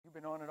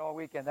working on it all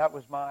weekend. That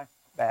was my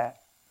bad.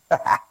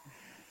 I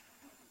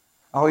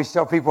always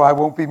tell people I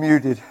won't be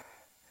muted.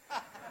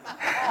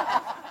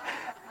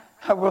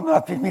 I will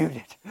not be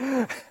muted.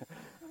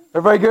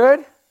 Everybody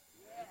good?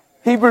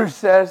 Hebrews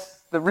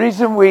says the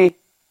reason we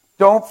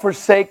don't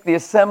forsake the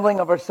assembling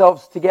of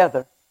ourselves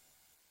together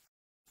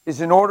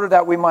is in order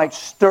that we might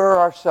stir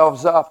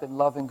ourselves up in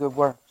love and good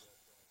works.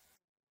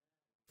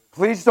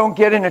 Please don't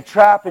get in a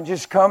trap and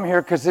just come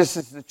here because this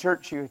is the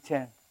church you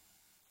attend.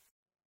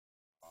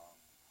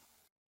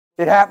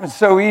 It happens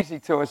so easy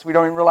to us, we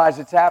don't even realize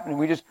it's happening.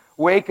 We just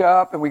wake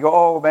up and we go,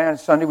 oh man,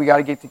 it's Sunday, we got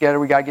to get together,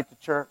 we got to get to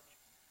church.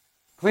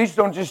 Please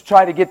don't just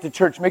try to get to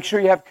church. Make sure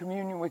you have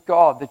communion with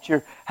God, that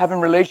you're having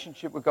a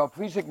relationship with God.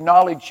 Please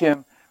acknowledge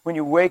Him when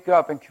you wake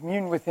up and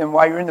commune with Him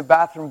while you're in the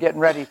bathroom getting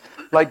ready.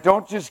 Like,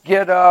 don't just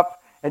get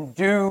up and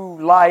do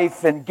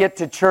life and get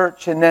to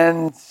church and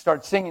then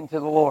start singing to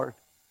the Lord.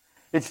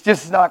 It's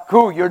just not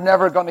cool. You're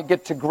never going to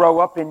get to grow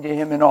up into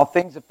Him in all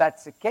things if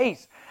that's the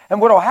case.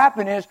 And what will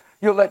happen is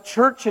you'll let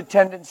church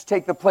attendance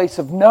take the place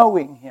of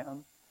knowing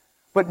Him.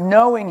 But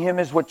knowing Him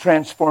is what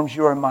transforms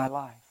your and my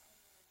life.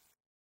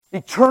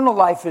 Eternal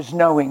life is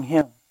knowing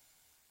Him.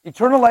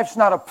 Eternal life's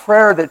not a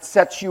prayer that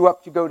sets you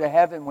up to go to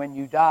heaven when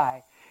you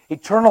die.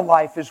 Eternal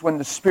life is when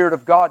the Spirit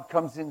of God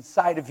comes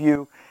inside of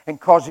you and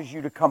causes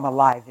you to come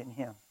alive in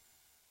Him.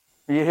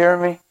 Are you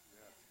hearing me?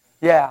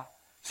 Yeah.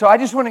 So I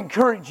just want to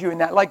encourage you in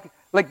that.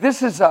 Like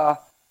this is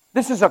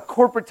a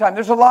corporate time.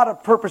 There's a lot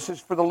of purposes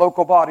for the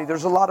local body.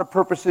 There's a lot of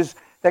purposes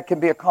that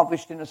can be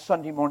accomplished in a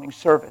Sunday morning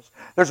service.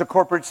 There's a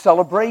corporate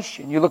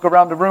celebration. You look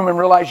around the room and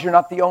realize you're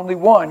not the only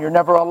one. You're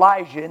never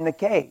Elijah in the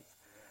cave.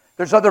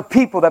 There's other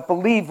people that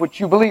believe what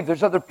you believe.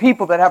 There's other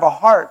people that have a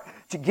heart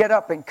to get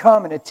up and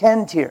come and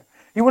attend here.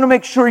 You want to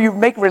make sure you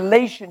make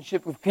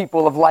relationship with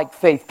people of like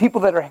faith, people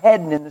that are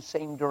heading in the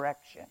same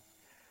direction.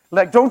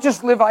 Like, don't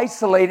just live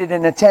isolated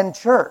and attend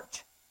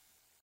church.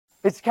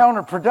 It's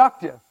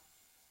counterproductive.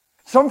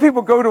 Some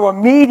people go to a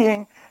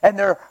meeting and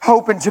they're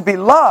hoping to be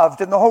loved,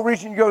 and the whole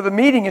reason you go to the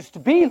meeting is to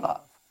be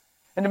loved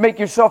and to make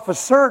yourself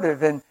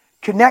assertive and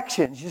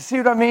connections. You see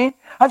what I mean?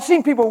 I've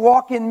seen people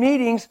walk in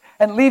meetings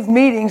and leave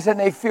meetings and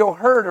they feel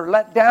hurt or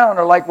let down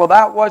or like, well,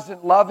 that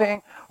wasn't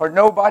loving, or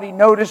nobody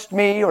noticed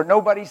me, or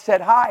nobody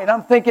said hi. And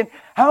I'm thinking,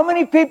 how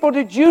many people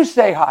did you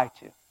say hi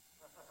to?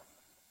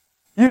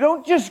 You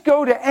don't just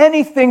go to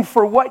anything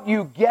for what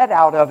you get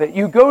out of it.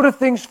 You go to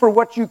things for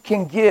what you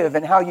can give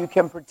and how you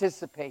can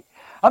participate.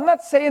 I'm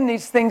not saying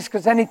these things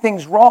because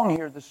anything's wrong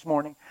here this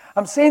morning.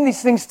 I'm saying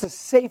these things to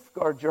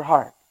safeguard your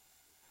heart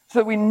so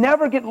that we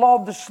never get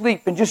lulled to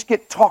sleep and just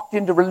get talked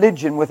into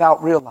religion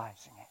without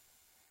realizing it.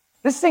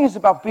 This thing is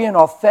about being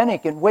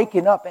authentic and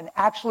waking up and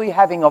actually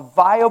having a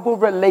viable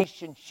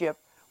relationship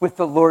with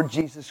the Lord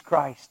Jesus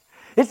Christ.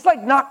 It's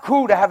like not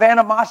cool to have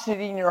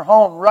animosity in your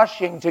home,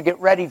 rushing to get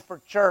ready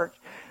for church,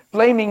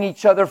 blaming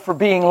each other for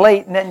being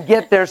late, and then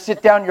get there,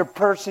 sit down your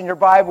purse and your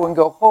Bible and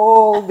go,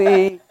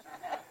 holy.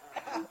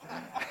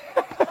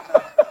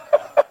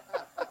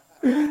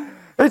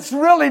 It's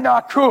really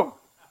not cool.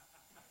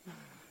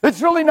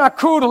 It's really not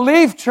cool to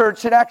leave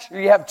church and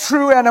actually have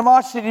true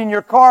animosity in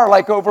your car,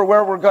 like over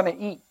where we're going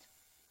to eat.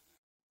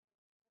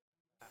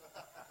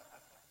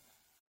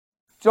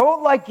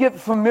 Don't get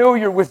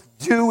familiar with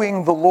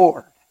doing the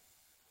Lord.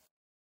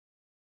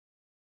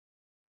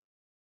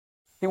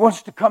 He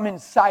wants to come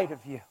inside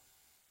of you.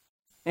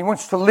 He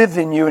wants to live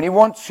in you, and He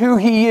wants who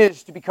He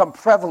is to become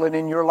prevalent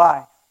in your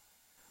life.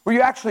 Where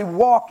you actually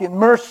walk in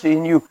mercy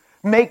and you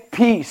make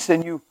peace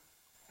and you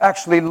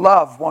actually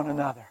love one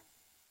another.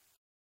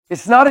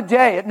 It's not a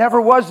day, it never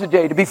was a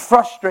day, to be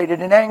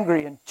frustrated and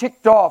angry and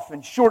ticked off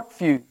and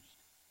short-fused.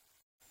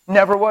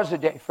 Never was a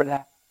day for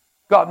that.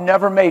 God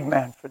never made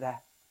man for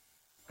that.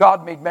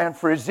 God made man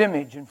for His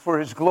image and for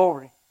His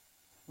glory,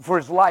 and for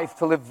His life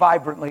to live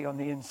vibrantly on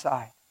the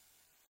inside.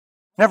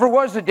 Never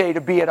was a day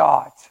to be at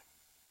odds.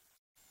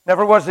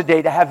 Never was a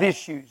day to have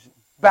issues, and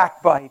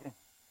backbite, and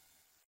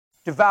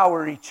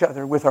devour each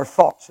other with our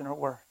thoughts and our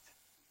words.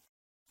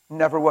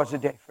 Never was a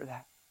day for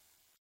that.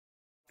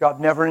 God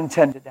never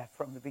intended that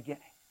from the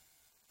beginning.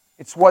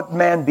 It's what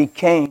man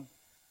became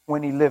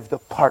when he lived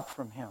apart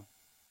from Him.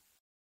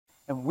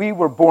 And we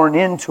were born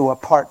into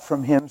apart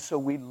from Him, so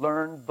we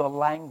learned the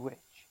language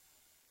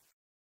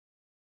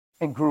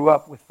and grew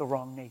up with the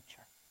wrong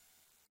nature.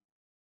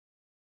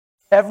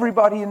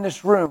 Everybody in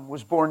this room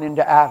was born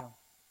into Adam,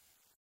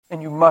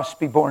 and you must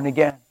be born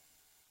again.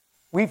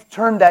 We've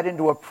turned that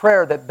into a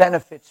prayer that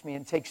benefits me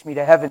and takes me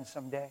to heaven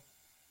someday,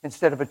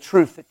 instead of a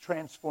truth that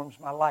transforms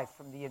my life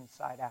from the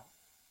inside out.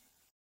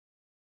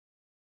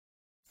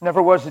 Never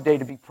was a day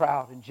to be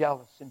proud and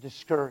jealous and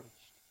discouraged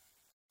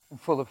and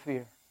full of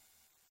fear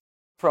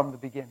from the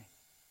beginning.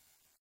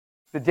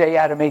 The day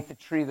Adam ate the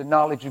tree, the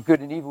knowledge of good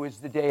and evil, is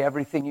the day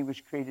everything he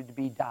was created to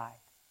be died.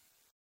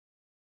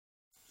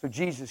 So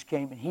Jesus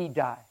came and He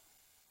died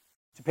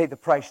to pay the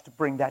price to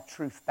bring that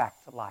truth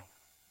back to life.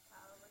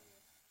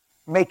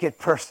 Make it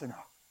personal.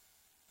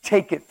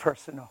 Take it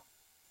personal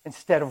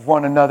instead of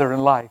one another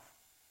in life.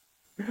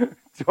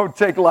 Don't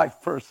take life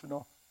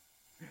personal.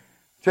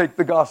 Take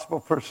the gospel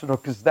personal,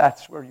 because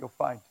that's where you'll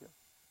find Him.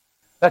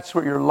 That's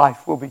where your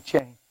life will be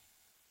changed.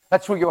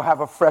 That's where you'll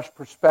have a fresh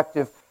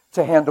perspective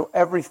to handle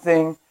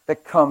everything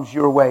that comes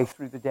your way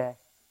through the day.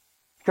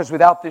 Because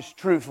without this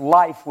truth,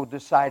 life will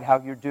decide how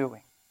you're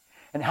doing.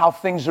 And how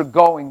things are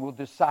going will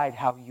decide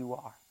how you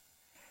are.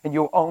 And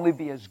you'll only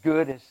be as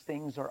good as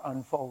things are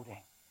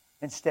unfolding,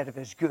 instead of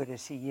as good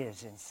as He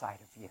is inside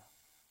of you.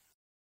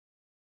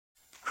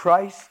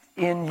 Christ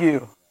in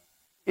you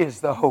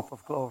is the hope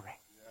of glory.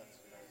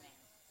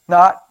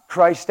 Not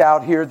Christ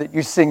out here that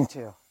you sing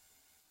to.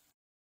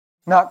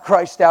 Not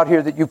Christ out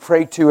here that you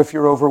pray to if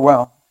you're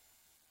overwhelmed.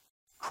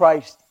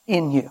 Christ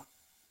in you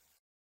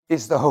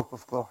is the hope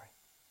of glory.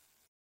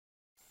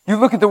 You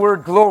look at the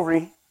word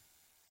glory,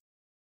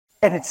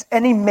 and it's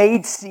any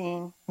made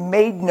seen,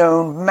 made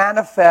known,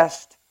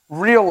 manifest,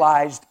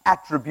 realized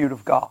attribute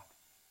of God.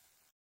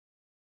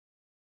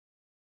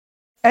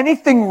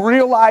 Anything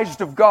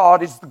realized of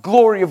God is the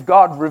glory of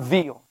God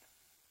revealed.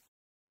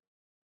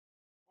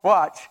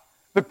 Watch.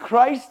 The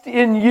Christ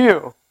in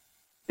you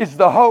is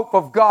the hope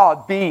of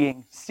God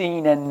being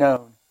seen and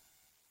known.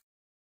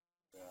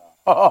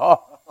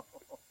 Oh,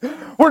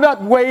 we're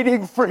not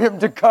waiting for Him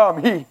to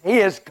come. He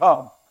has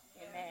come.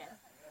 Amen.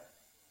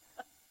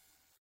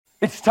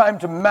 It's time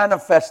to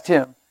manifest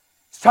Him.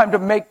 It's time to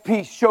make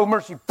peace, show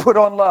mercy, put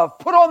on love.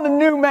 Put on the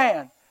new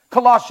man,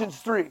 Colossians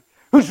 3,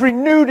 who's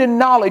renewed in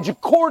knowledge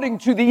according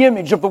to the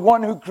image of the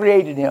one who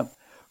created him.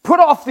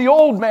 Put off the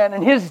old man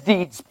and his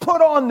deeds.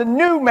 Put on the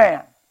new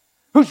man,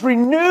 who's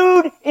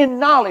renewed in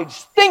knowledge,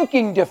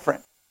 thinking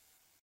different.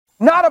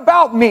 Not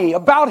about me,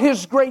 about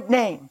His great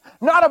name.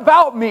 Not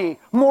about me,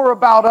 more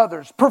about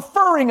others.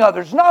 Preferring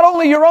others, not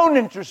only your own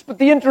interest, but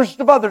the interest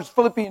of others,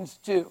 Philippians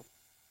 2.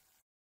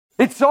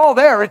 It's all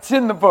there, it's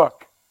in the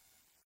book.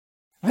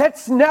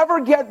 Let's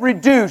never get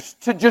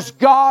reduced to just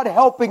God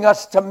helping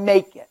us to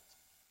make it.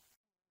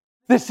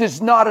 This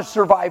is not a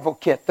survival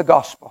kit, the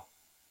gospel.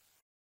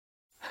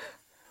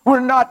 We're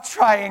not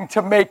trying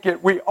to make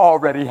it, we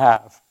already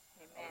have.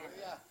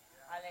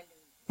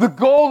 The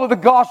goal of the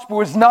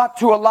gospel is not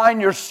to align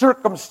your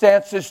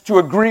circumstances to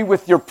agree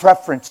with your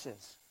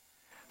preferences.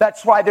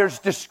 That's why there's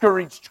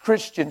discouraged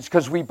Christians,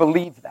 because we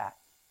believe that.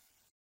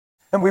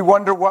 And we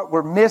wonder what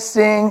we're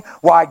missing,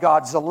 why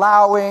God's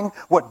allowing,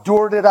 what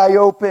door did I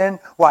open,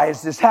 why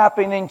is this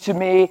happening to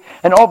me?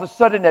 And all of a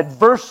sudden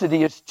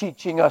adversity is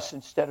teaching us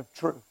instead of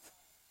truth.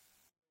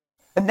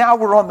 And now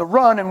we're on the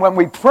run, and when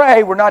we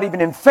pray, we're not even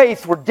in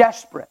faith, we're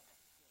desperate.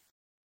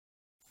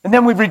 And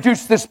then we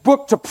reduce this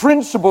book to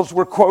principles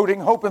we're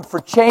quoting, hoping for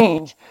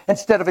change,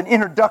 instead of an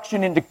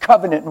introduction into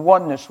covenant and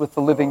oneness with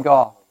the living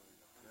God.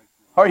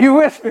 Are you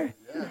with me?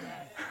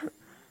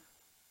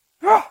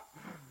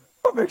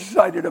 I'm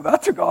excited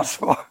about the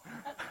gospel.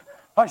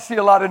 I see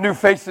a lot of new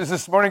faces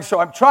this morning, so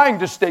I'm trying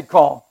to stay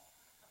calm.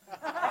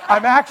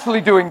 I'm actually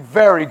doing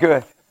very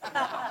good.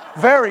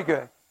 Very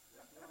good.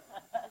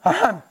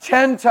 I'm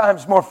 10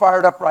 times more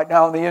fired up right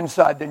now on the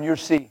inside than you're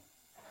seeing.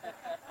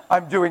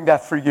 I'm doing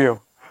that for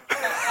you.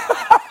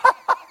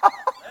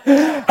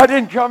 I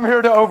didn't come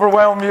here to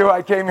overwhelm you.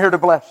 I came here to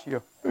bless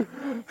you.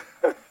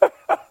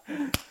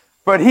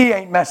 But He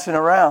ain't messing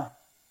around.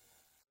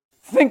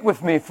 Think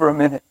with me for a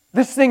minute.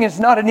 This thing is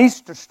not an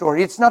Easter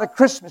story. It's not a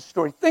Christmas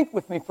story. Think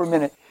with me for a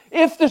minute.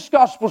 If this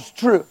gospel's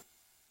true,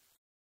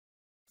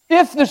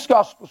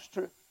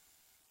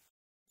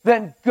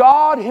 then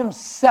God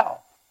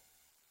Himself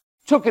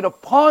took it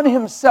upon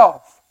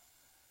Himself,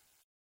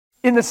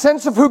 in the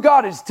sense of who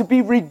God is, to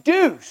be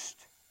reduced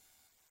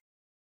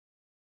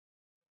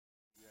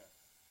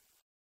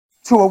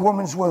to a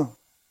woman's womb.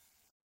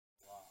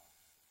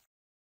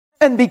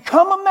 And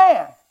become a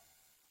man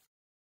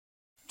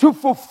to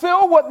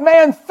fulfill what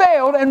man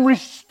failed and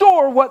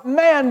restore what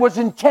man was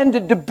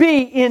intended to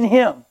be in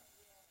Him.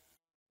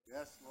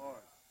 Yes, Lord.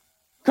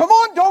 Come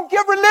on, don't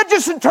get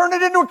religious and turn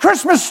it into a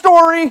Christmas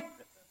story.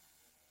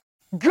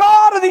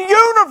 God of the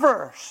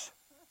universe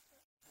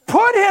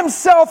put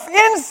Himself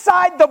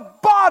inside the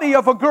body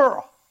of a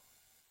girl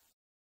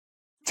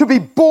to be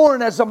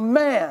born as a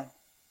man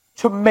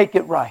to make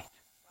it right.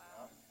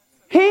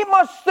 He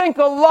must think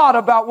a lot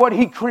about what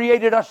He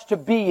created us to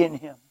be in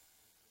Him.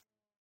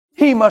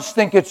 He must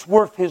think it's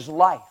worth His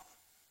life.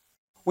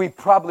 We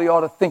probably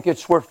ought to think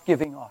it's worth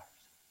giving ours.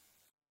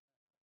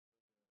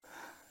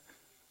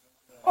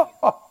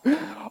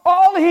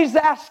 All He's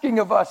asking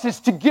of us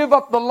is to give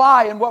up the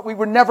lie and what we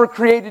were never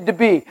created to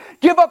be.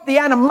 Give up the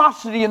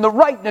animosity and the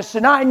rightness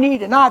and I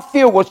need and I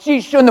feel, well,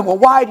 she shouldn't, well,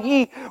 why'd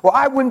he, well,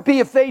 I wouldn't be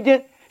if they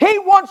didn't. He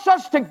wants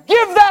us to give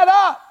that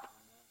up.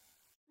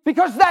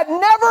 Because that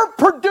never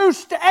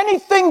produced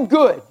anything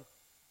good.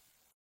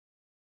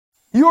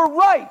 Your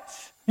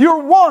rights,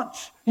 your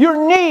wants,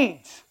 your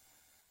needs,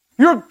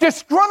 your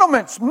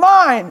disgruntlements,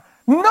 mine,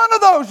 none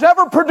of those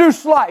ever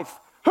produced life.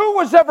 Who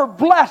was ever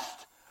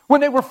blessed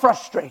when they were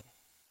frustrated?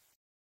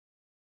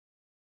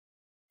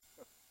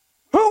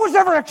 Who was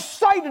ever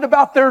excited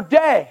about their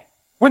day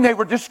when they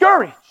were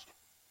discouraged?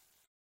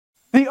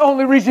 The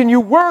only reason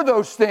you were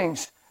those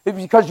things is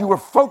because you were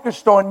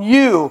focused on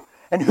you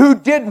and who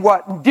did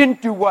what and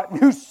didn't do what and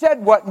who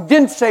said what and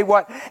didn't say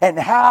what and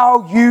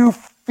how you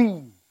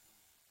feel.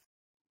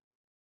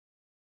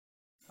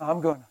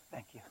 I'm going,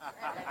 thank you.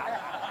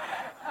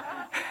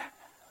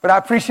 But I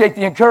appreciate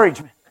the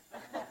encouragement.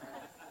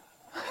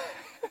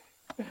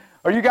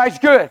 Are you guys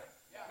good?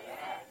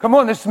 Come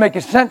on, this is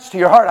making sense to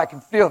your heart. I can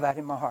feel that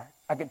in my heart.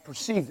 I can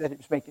perceive that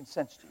it's making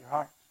sense to your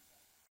heart.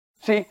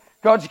 See,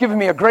 God's given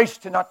me a grace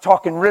to not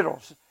talk in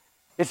riddles.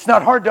 It's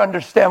not hard to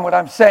understand what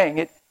I'm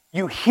saying.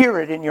 You hear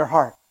it in your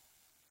heart.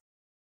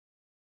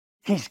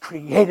 He's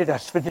created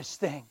us for this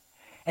thing,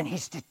 and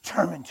He's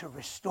determined to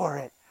restore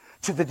it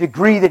to the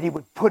degree that He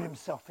would put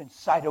Himself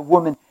inside a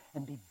woman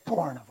and be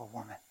born of a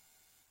woman.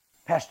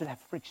 Pastor, that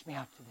freaks me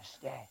out to this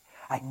day.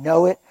 I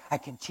know it. I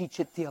can teach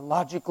it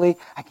theologically.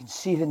 I can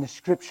see it in the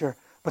Scripture.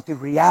 But the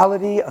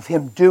reality of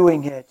Him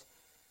doing it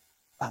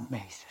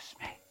amazes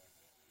me.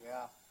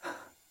 Yeah.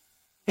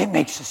 It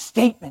makes a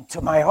statement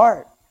to my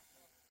heart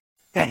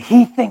that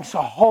He thinks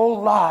a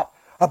whole lot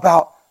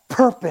about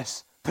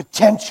purpose,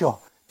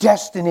 potential,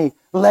 destiny,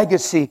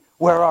 legacy,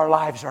 where our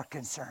lives are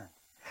concerned.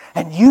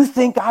 And you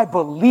think I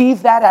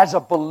believe that as a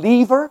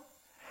believer?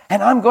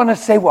 And I'm going to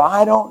say, well,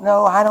 I don't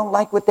know. I don't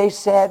like what they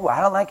said. Well,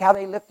 I don't like how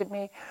they looked at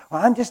me.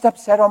 Well, I'm just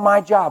upset on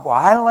my job. Well,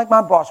 I don't like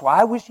my boss. Well,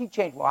 I wish he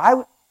changed.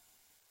 Well,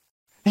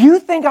 you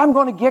think I'm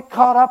going to get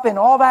caught up in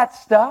all that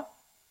stuff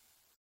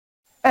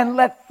and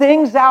let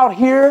things out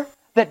here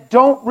that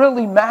don't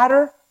really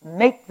matter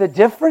make the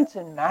difference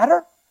and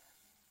matter?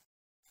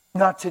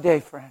 Not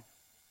today, friend.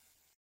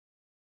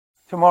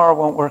 Tomorrow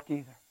won't work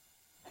either.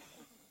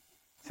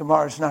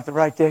 Tomorrow's not the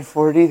right day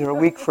for it either. A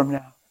week from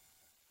now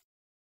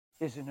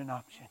isn't an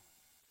option.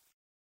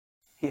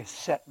 He has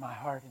set my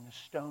heart in the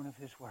stone of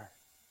His Word.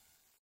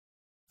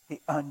 The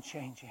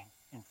unchanging,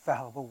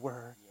 infallible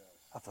Word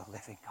of the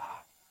living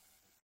God.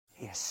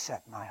 He has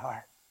set my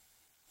heart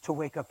to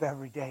wake up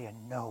every day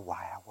and know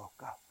why I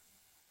woke up.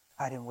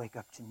 I didn't wake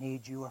up to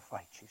need you or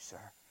fight you, sir.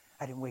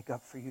 I didn't wake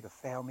up for you to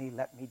fail me,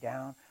 let me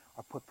down,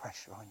 or put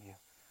pressure on you.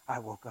 I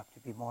woke up to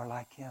be more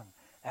like Him.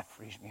 That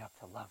frees me up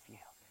to love you,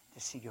 to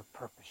see your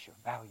purpose, your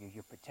value,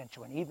 your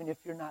potential. And even if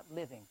you're not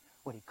living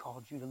what He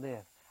called you to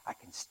live, I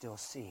can still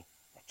see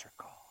that you're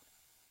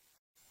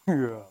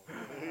called.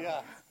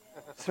 Yeah.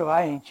 So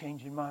I ain't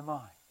changing my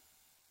mind.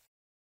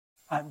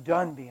 I'm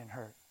done being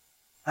hurt.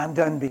 I'm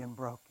done being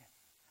broken.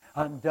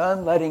 I'm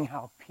done letting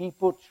how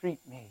people treat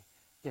me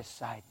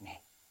decide me.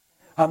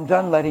 I'm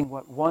done letting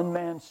what one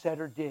man said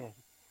or did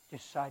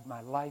decide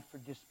my life or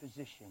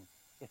disposition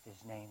if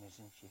His name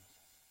isn't Jesus.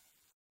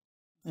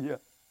 Yeah.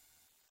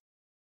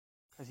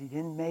 Because He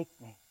didn't make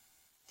me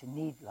to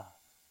need love.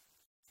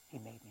 He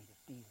made me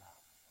to be love.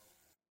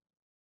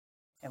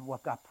 And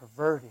what got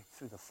perverted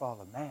through the fall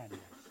of man is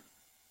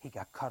he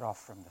got cut off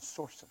from the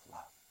source of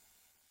love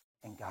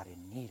and got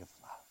in need of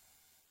love.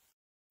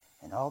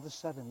 And all of a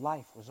sudden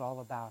life was all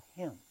about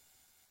him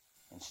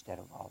instead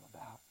of all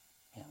about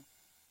him.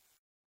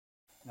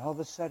 And all of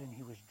a sudden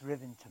he was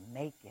driven to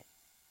make it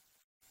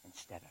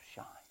instead of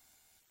shine.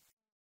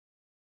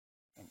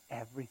 And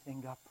everything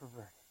got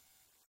perverted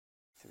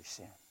through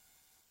sin.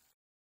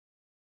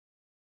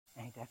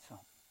 Ain't that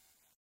something?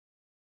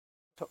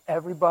 So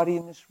everybody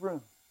in this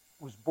room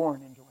was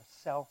born into a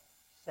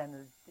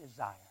self-centered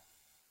desire.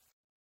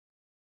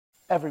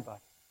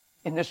 Everybody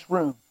in this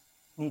room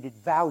needed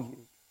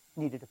valued,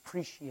 needed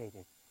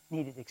appreciated,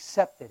 needed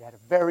accepted at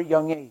a very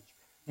young age.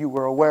 You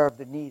were aware of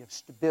the need of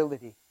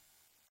stability.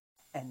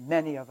 And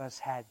many of us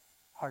had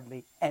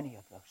hardly any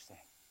of those things.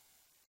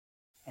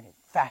 And it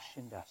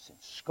fashioned us and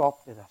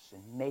sculpted us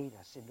and made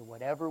us into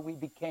whatever we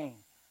became,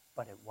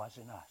 but it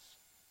wasn't us.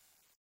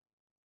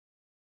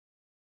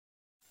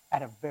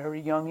 At a very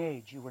young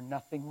age, you were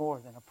nothing more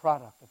than a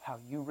product of how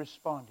you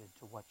responded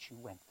to what you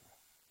went through.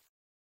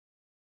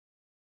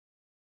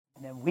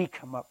 And then we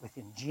come up with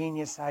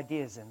ingenious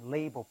ideas and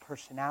label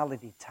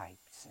personality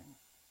types. And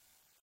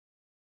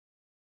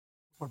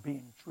we're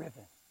being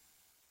driven.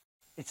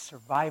 It's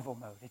survival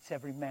mode. It's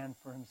every man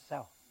for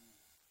himself.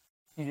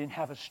 You didn't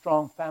have a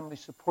strong family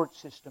support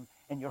system,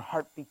 and your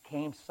heart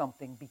became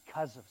something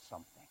because of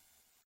something.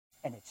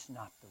 And it's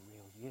not the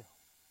real you.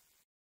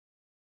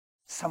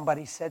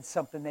 Somebody said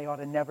something they ought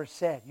to never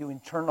said. You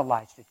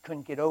internalized it,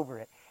 couldn't get over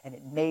it, and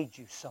it made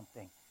you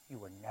something you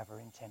were never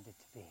intended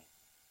to be.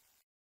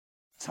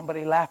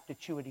 Somebody laughed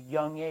at you at a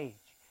young age,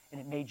 and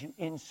it made you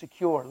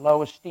insecure,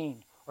 low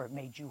esteemed, or it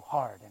made you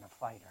hard and a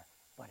fighter.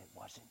 But it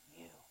wasn't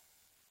you.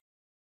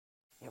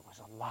 It was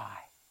a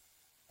lie.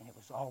 And it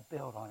was all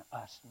built on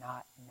us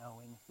not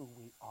knowing who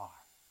we are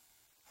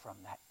from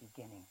that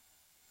beginning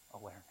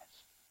awareness.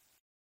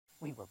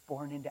 We were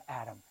born into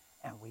Adam,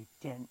 and we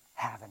didn't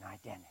have an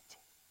identity.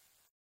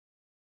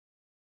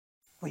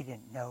 We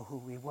didn't know who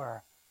we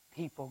were.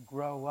 People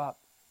grow up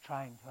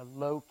trying to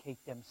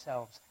locate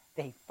themselves.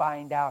 They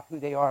find out who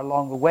they are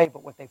along the way,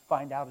 but what they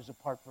find out is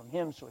apart from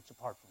him, so it's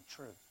apart from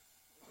truth.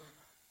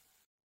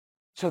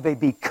 So they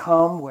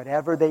become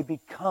whatever they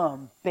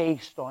become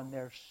based on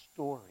their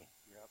story.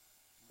 Yep,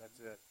 that's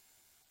it.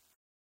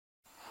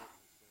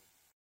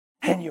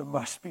 And you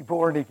must be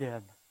born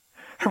again.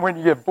 And when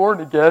you get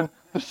born again,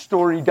 the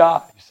story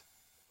dies.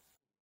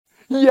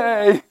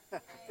 Yay!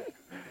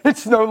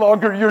 It's no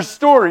longer your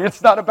story.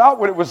 It's not about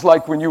what it was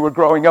like when you were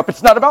growing up.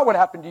 It's not about what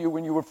happened to you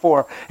when you were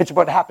 4. It's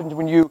what happened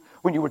when you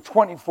were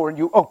 24 and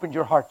you opened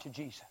your heart to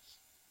Jesus.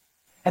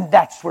 And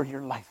that's where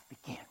your life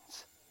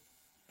begins.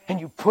 And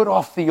you put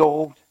off the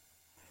old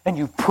and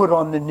you put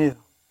on the new.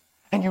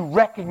 And you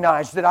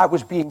recognize that I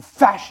was being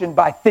fashioned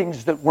by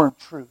things that weren't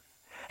truth.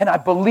 And I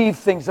believed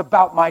things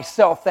about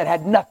myself that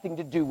had nothing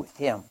to do with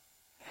Him.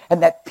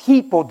 And that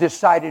people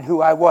decided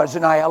who I was,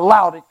 and I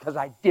allowed it because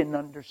I didn't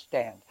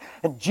understand.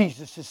 And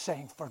Jesus is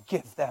saying,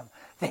 forgive them.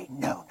 They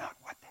know not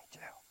what they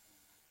do.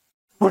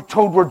 We're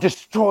told we're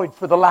destroyed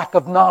for the lack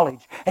of knowledge.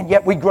 And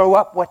yet we grow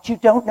up, what you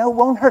don't know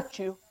won't hurt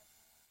you.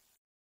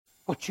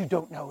 What you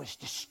don't know is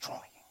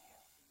destroying you.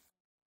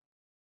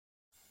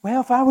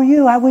 Well, if I were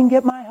you, I wouldn't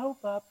get my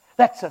hope up.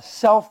 That's a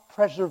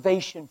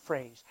self-preservation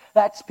phrase.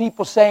 That's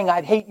people saying,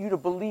 I'd hate you to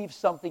believe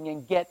something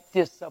and get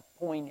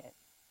disappointed.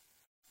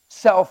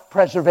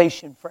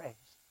 Self-preservation phrase.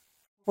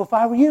 Well, if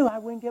I were you, I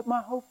wouldn't get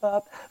my hope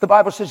up. The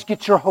Bible says,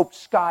 get your hope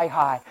sky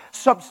high.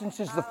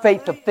 Substance is the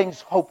faith of things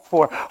hoped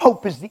for.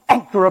 Hope is the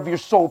anchor of your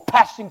soul,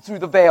 passing through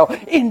the veil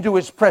into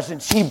His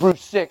presence.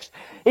 Hebrews 6.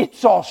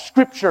 It's all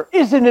Scripture.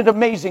 Isn't it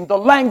amazing? The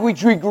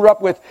language we grew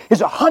up with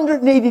is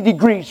 180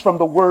 degrees from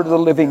the Word of the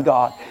living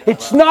God.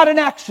 It's not an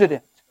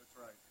accident.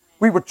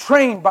 We were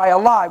trained by a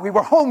lie. We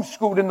were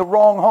homeschooled in the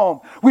wrong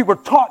home. We were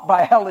taught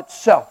by hell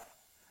itself.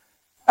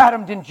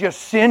 Adam didn't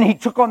just sin. He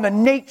took on the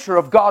nature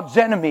of God's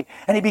enemy.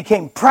 And he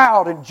became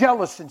proud and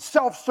jealous and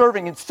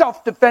self-serving and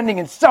self-defending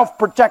and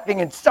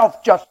self-protecting and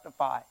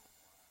self-justified.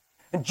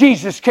 And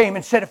Jesus came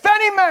and said, if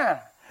any man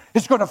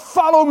is going to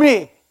follow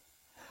me,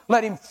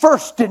 let him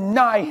first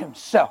deny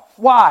himself.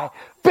 Why?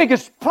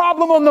 Biggest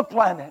problem on the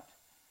planet.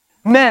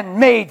 Men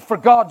made for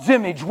God's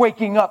image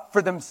waking up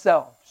for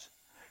themselves.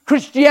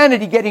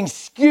 Christianity getting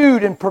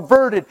skewed and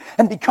perverted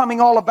and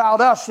becoming all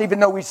about us, even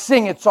though we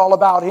sing it's all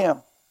about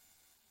Him.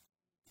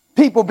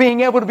 People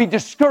being able to be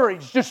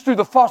discouraged just through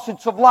the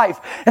faucets of life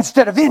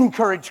instead of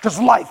encouraged because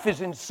life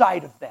is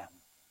inside of them.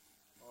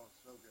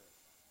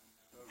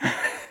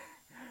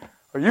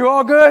 Are you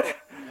all good?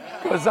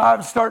 Because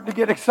I'm starting to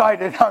get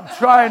excited. I'm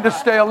trying to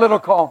stay a little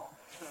calm.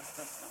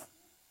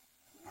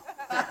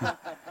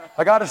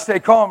 I got to stay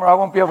calm or I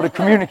won't be able to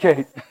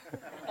communicate.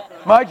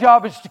 My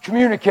job is to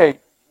communicate,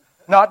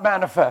 not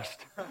manifest.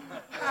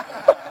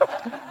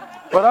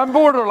 But I'm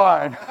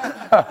borderline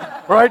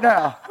right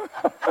now.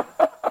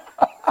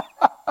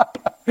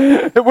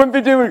 It wouldn't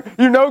be doing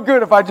you no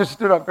good if I just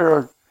stood up here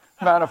and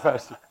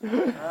manifested.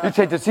 You'd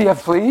say, does he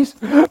have fleas?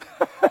 But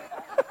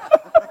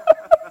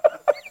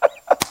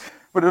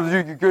it'll do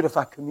you good if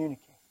I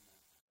communicate.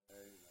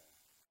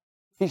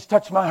 He's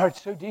touched my heart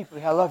so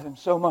deeply. I love Him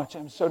so much.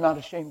 I'm so not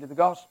ashamed of the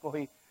gospel.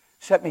 He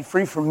set me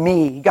free from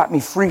me. He got me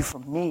free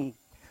from me.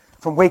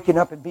 From waking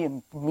up and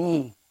being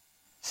me.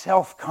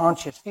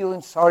 Self-conscious,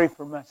 feeling sorry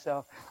for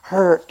myself.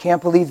 Hurt,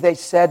 can't believe they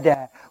said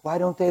that. Why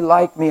don't they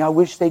like me? I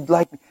wish they'd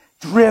like me.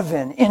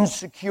 Driven,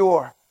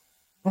 insecure,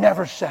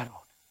 never settled.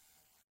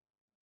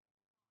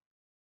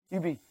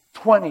 You be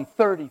 20,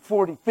 30,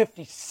 40,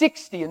 50,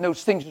 60, and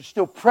those things are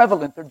still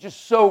prevalent. They're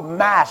just so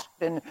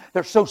masked and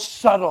they're so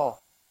subtle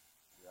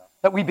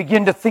that we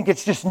begin to think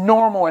it's just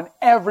normal and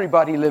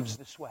everybody lives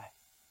this way.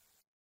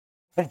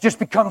 And it just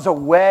becomes a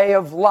way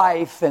of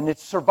life and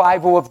it's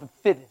survival of the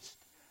fittest.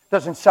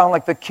 Doesn't sound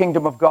like the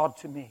kingdom of God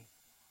to me.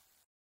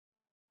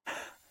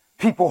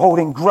 People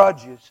holding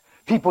grudges.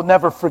 People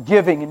never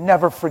forgiving and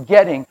never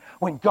forgetting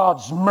when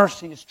God's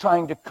mercy is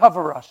trying to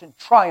cover us and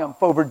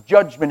triumph over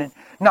judgment and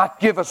not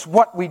give us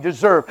what we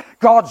deserve.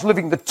 God's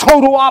living the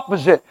total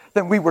opposite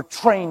than we were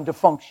trained to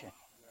function.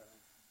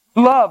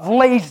 Love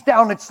lays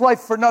down its life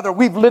for another.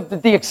 We've lived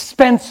at the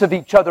expense of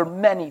each other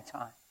many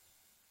times.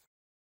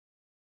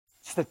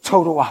 It's the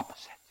total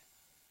opposite.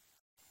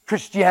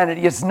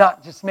 Christianity is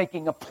not just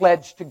making a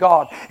pledge to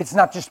God. It's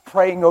not just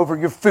praying over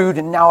your food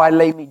and now I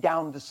lay me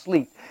down to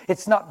sleep.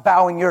 It's not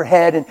bowing your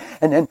head and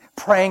then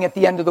praying at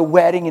the end of the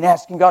wedding and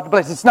asking God to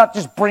bless. It's not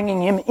just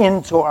bringing Him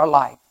into our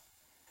life.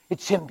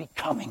 It's Him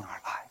becoming our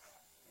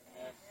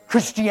life.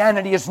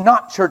 Christianity is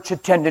not church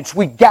attendance.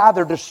 We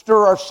gather to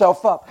stir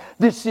ourselves up.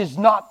 This is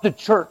not the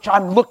church.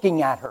 I'm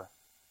looking at her.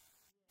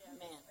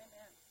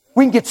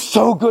 We can get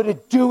so good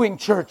at doing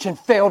church and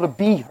fail to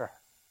be her.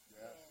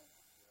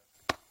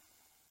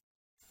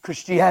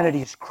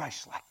 Christianity is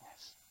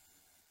Christ-likeness.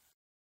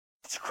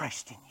 It's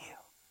Christ in you.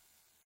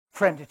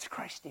 Friend, it's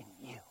Christ in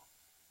you.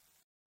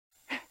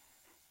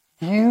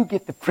 You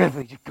get the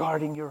privilege of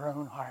guarding your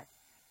own heart.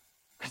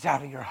 Because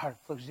out of your heart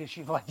flows the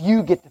issue of life.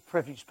 You get the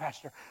privilege,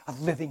 Pastor,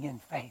 of living in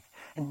faith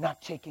and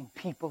not taking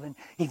people and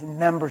even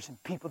members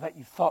and people that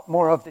you thought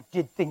more of that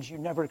did things you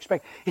never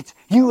expect. It's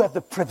you have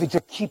the privilege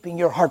of keeping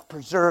your heart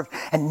preserved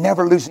and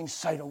never losing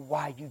sight of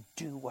why you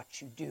do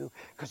what you do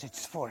because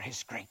it's for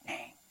His great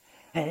name.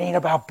 And it ain't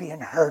about being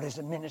hurt as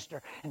a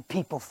minister and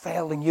people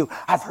failing you.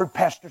 I've heard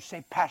pastors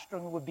say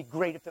pastoring would be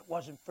great if it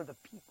wasn't for the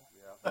people.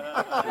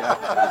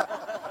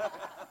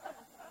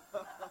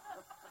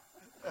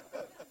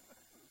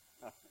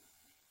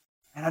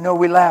 And I know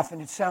we laugh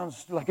and it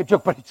sounds like a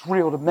joke, but it's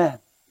real to men.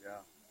 Yeah.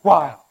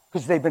 Why?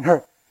 Because they've been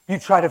hurt. You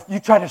try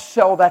to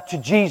sell that to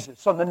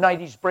Jesus on the night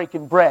He's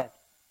breaking bread.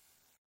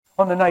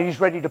 On the night He's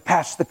ready to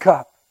pass the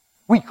cup.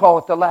 We call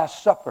it the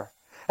Last Supper.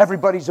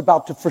 Everybody's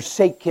about to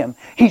forsake Him.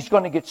 He's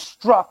going to get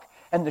struck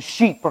and the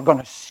sheep are going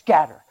to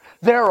scatter.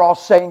 They're all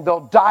saying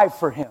they'll die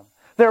for Him.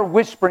 They're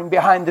whispering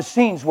behind the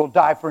scenes, we'll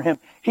die for Him.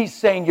 He's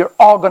saying you're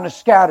all going to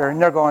scatter.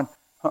 And they're going,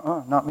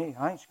 not me.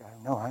 I ain't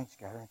scattering. No, I ain't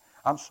scattering.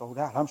 I'm sold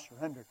out. I'm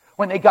surrendered.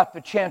 When they got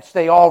the chance,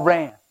 they all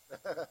ran.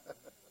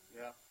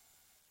 Yeah.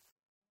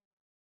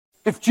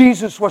 If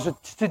Jesus was a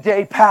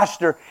today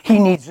pastor, He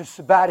needs a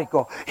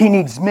sabbatical. He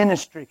needs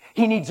ministry.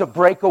 He needs a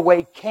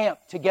breakaway camp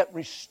to get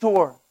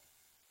restored.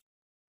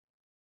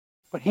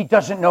 But He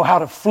doesn't know how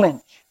to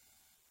flinch.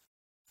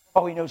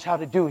 All He knows how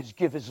to do is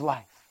give His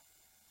life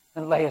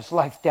and lay His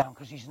life down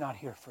because He's not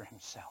here for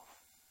Himself.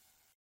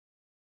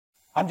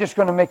 I'm just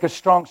going to make a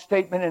strong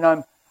statement,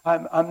 and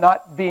I'm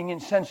not being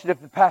insensitive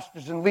to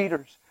pastors and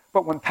leaders.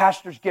 But when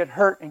pastors get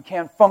hurt and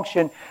can't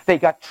function, they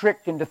got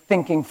tricked into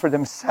thinking for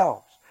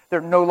themselves.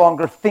 They're no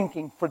longer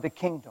thinking for the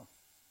kingdom.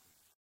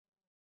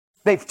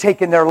 They've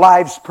taken their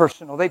lives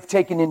personal. They've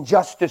taken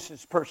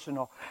injustices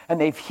personal. And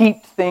they've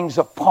heaped things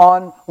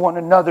upon one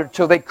another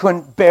till they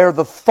couldn't bear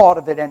the thought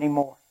of it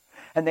anymore.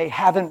 And they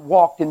haven't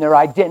walked in their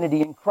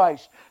identity in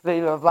Christ.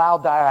 They've allowed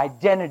their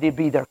identity to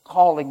be their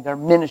calling, their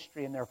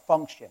ministry, and their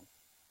function.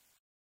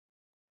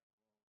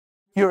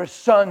 You're a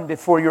son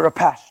before you're a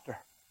pastor.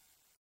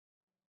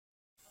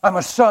 I'm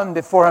a son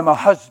before I'm a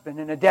husband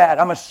and a dad.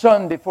 I'm a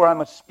son before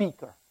I'm a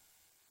speaker.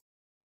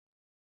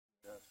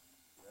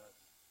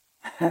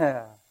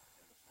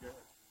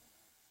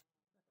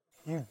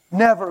 You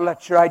never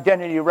let your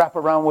identity wrap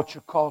around what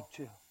you're called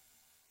to.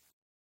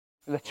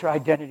 Let your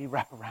identity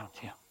wrap around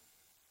Him.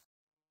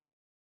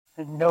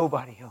 And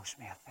nobody owes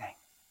me a thing.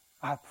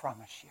 I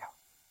promise you.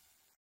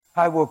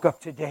 I woke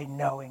up today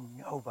knowing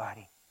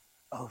nobody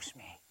owes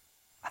me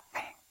a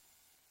thing.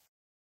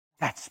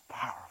 That's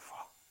powerful.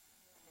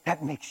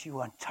 That makes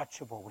you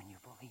untouchable when you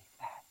believe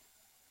that.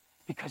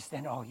 Because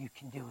then all you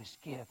can do is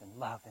give and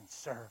love and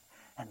serve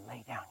and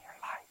lay down your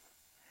life.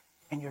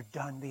 And you're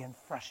done being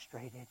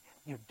frustrated.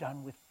 You're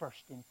done with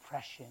first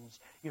impressions.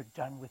 You're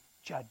done with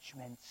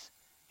judgments.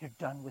 You're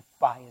done with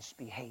biased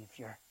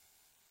behavior.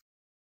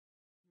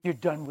 You're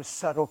done with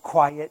subtle,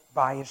 quiet,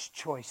 biased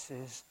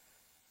choices.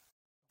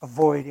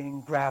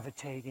 Avoiding,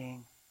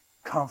 gravitating,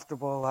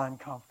 comfortable,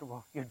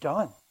 uncomfortable. You're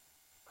done.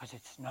 Because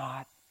it's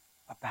not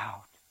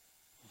about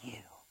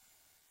you.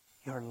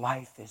 Your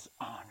life is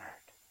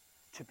honored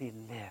to be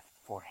lived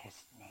for His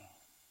name.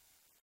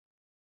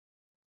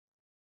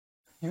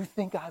 You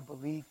think I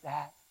believe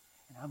that?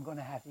 And I'm going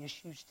to have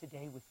issues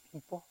today with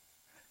people?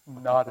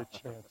 Not a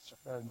chance,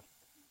 friend.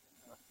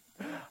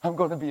 I'm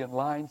going to be in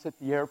lines at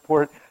the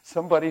airport.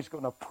 Somebody's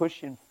going to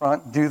push in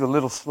front, do the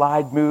little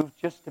slide move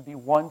just to be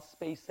one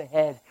space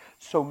ahead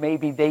so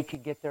maybe they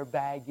could get their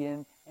bag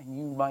in and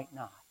you might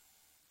not.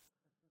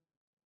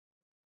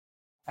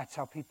 That's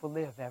how people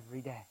live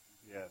every day.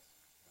 Yes.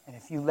 And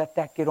if you let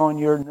that get on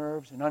your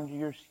nerves and under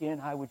your skin,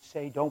 I would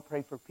say don't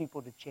pray for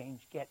people to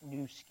change. Get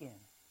new skin.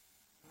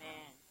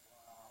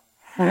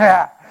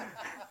 Yeah.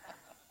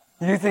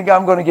 You think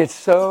I'm going to get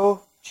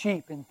so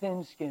cheap and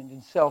thin-skinned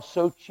and sell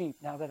so cheap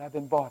now that I've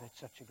been bought at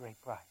such a great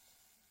price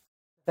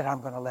that I'm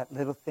going to let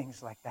little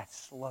things like that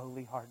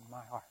slowly harden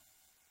my heart.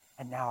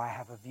 And now I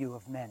have a view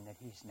of men that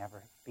He's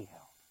never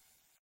beheld.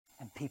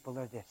 And people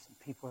are this and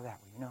people are that.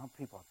 Well, you know,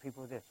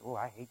 people are this. Oh,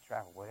 I hate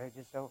travel. Well, they're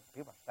just so,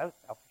 people are so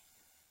selfish.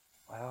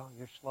 Well,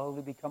 you're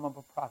slowly becoming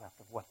a product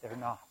of what they're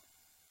not.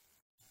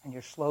 And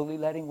you're slowly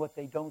letting what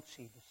they don't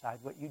see decide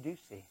what you do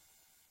see.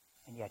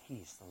 And yet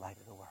He's the light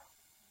of the world.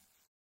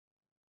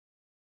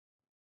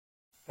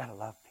 You've got to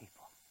love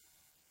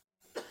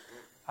people.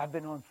 I've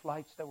been on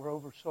flights that were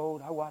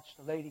oversold. I watched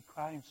a lady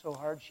crying so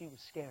hard she was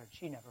scared.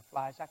 She never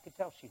flies. I could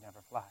tell she never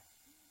flies.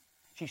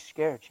 She's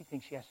scared. She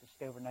thinks she has to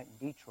stay overnight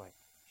in Detroit.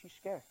 She's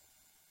scared.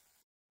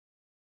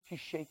 She's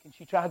shaking.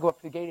 She tried to go up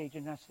to the gate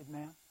agent and I said,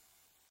 ma'am,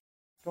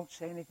 don't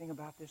say anything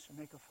about this or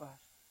make a fuss.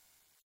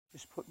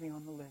 Just put me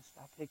on the list.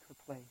 I'll take her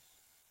place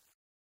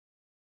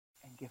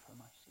and give her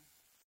my seat.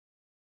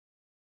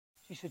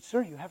 She said,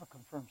 sir, you have a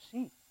confirmed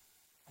seat.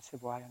 I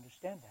said, well, I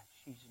understand that.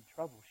 She's in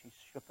trouble. She's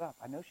shook up.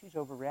 I know she's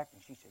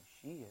overreacting. She said,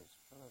 she is.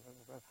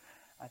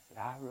 I said,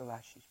 I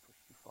realize she's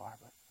pushed you far,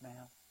 but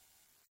ma'am,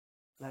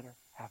 let her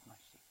have my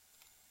seat.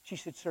 She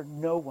said, sir,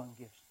 no one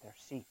gives their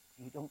seat.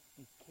 You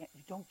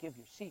don't give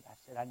your seat. I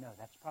said, I know.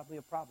 That's probably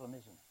a problem,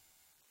 isn't it?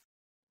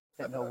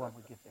 That no one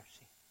would give their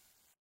seat.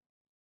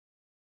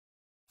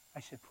 I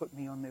said, put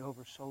me on the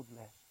oversold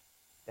list.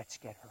 Let's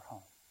get her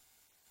home.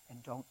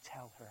 And don't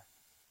tell her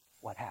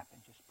what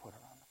happened. Just put her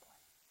on the plane.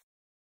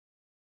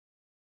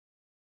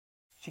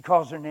 She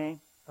calls her name.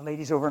 The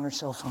lady's over on her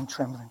cell phone,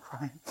 trembling,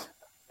 crying.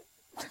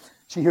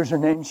 She hears her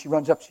name. She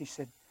runs up. She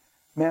said,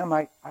 ma'am,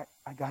 I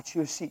got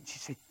you a seat. She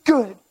said,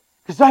 good,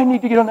 because I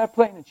need to get on that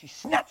plane. And she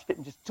snatched it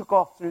and just took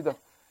off through the...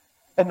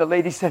 And the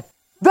lady said,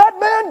 that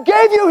man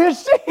gave you his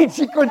seat.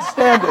 She couldn't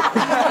stand it.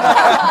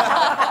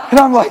 And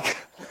I'm like,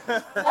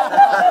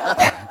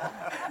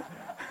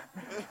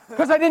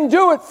 Because I didn't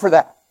do it for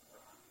that.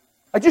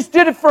 I just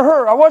did it for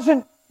her. I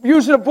wasn't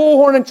using a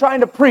bullhorn and trying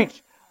to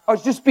preach. I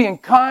was just being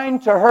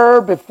kind to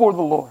her before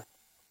the Lord.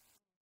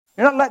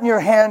 You're not letting your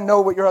hand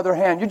know what your other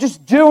hand. You're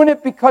just doing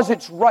it because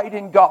it's right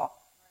in God.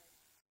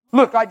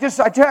 Look, I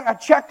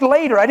checked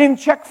later. I didn't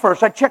check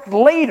first. I checked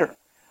later.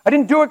 I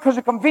didn't do it because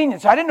of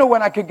convenience. I didn't know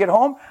when I could get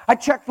home. I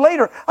checked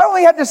later. I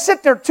only had to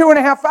sit there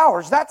 2.5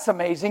 hours. That's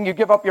amazing. You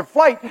give up your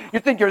flight. You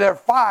think you're there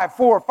 5,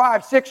 4,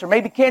 5, 6, or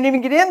maybe can't even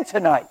get in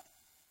tonight.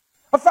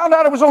 I found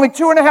out it was only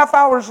 2.5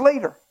 hours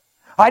later.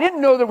 I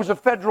didn't know there was a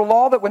federal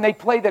law that when they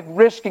play the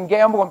risk and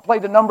gamble and play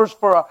the numbers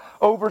for a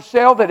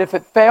oversale, that if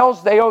it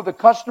fails, they owe the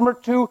customer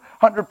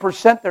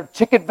 200% their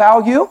ticket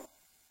value.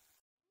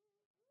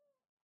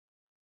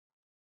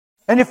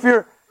 And if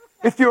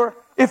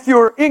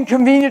you're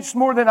inconvenienced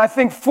more than, I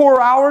think,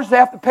 4 hours, they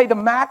have to pay the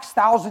max,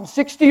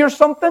 1,060 or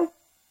something.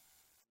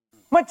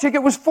 My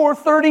ticket was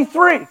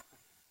 $433.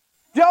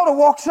 Delta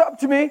walks up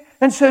to me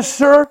and says,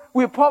 "Sir,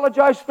 we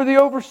apologize for the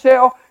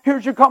oversale.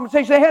 Here's your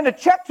compensation." They hand a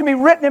check to me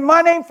written in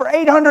my name for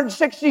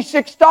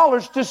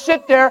 $866 to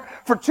sit there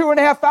for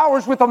 2.5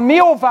 hours with a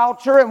meal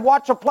voucher and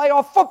watch a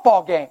playoff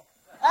football game.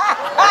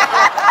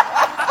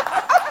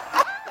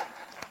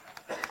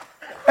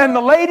 And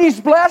the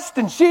lady's blessed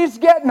and she's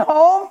getting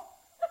home.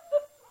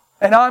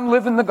 And I'm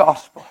living the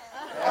gospel.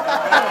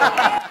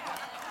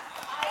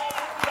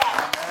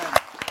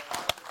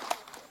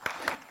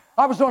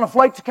 I was on a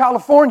flight to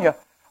California.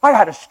 I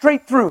had a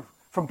straight through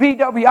from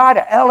BWI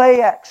to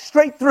LAX,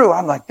 straight through.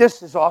 I'm like,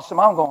 this is awesome.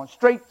 I'm going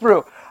straight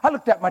through. I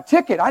looked at my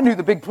ticket. I knew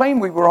the big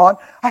plane we were on.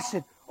 I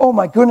said, oh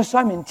my goodness,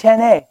 I'm in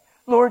 10A.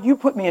 Lord, you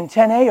put me in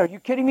 10A. Are you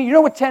kidding me? You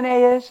know what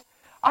 10A is?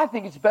 I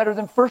think it's better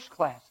than first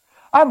class.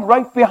 I'm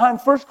right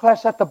behind first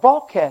class at the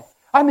bulkhead.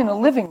 I'm in the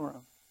living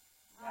room.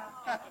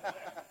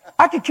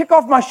 I can kick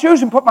off my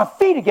shoes and put my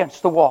feet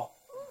against the wall.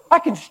 I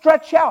can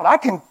stretch out. I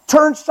can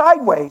turn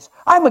sideways.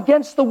 I'm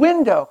against the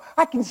window.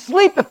 I can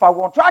sleep if I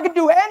want to. I can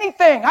do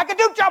anything. I can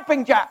do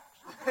jumping jacks.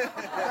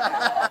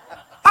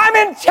 I'm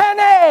in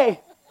 10A.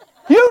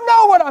 You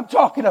know what I'm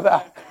talking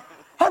about.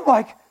 I'm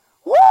like,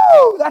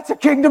 woo, that's a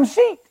kingdom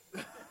seat.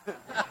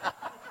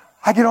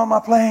 I get on my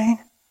plane.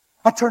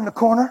 I turn the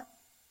corner.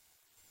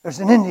 There's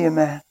an Indian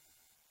man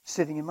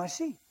sitting in my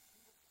seat.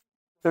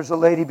 There's a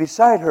lady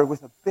beside her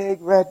with a big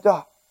red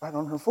dot right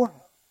on her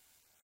forehead.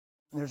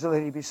 And there's a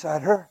lady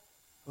beside her,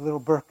 a little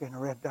burqa and a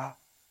red dot.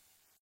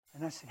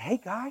 And I said, hey,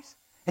 guys.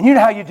 And you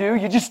know how you do.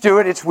 You just do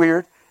it. It's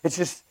weird. It's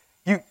just,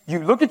 you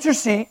look at your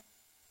seat.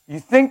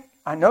 You think,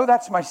 I know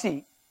that's my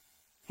seat.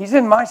 He's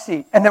in my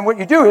seat. And then what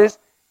you do is,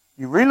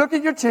 you re-look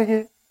at your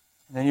ticket,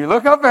 and then you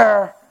look up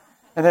there,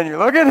 and then you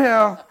look at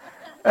him,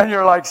 and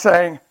you're like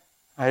saying,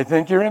 I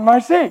think you're in my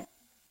seat.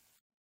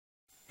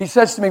 He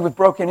says to me with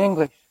broken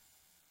English,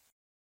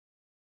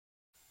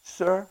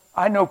 sir,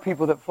 I know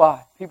people that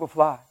fly. People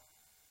fly.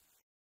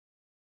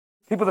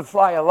 People that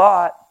fly a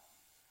lot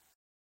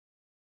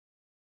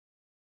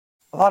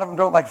of them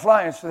don't like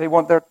flying, so they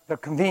want their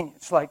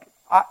convenience. Like,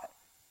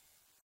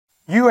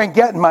 you ain't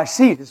getting my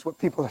seat is what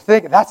people are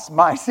thinking. That's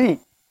my seat.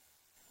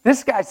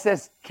 This guy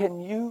says,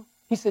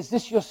 he says,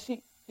 this your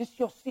seat? This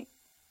your seat?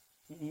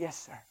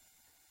 Yes, sir.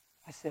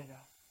 I said,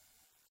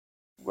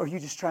 were you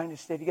just trying to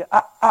stay together?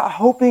 I'm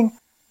hoping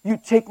you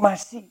take my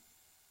seat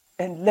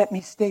and let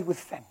me stay with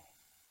family.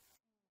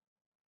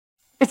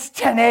 It's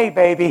 10A,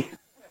 baby.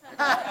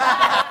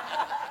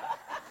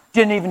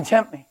 Didn't even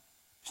tempt me.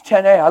 It's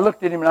 10A. I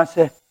looked at him and I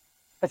said,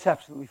 that's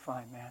absolutely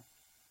fine, man.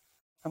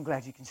 I'm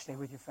glad you can stay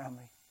with your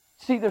family.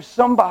 See, there's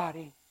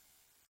somebody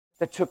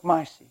that took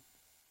my seat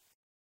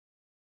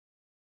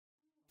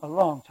a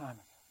long time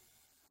ago.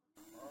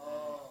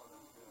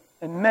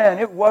 And man,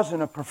 it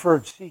wasn't a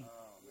preferred seat.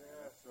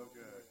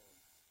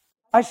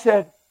 I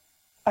said,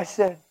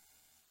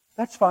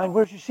 that's fine.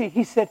 Where's your seat?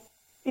 He said,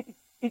 it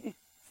is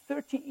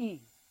 30E.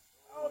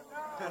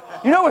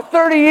 You know what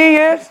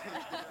 30E is?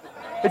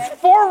 It's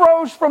 4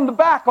 rows from the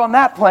back on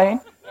that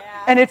plane,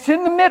 and it's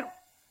in the middle.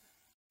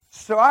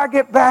 So I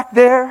get back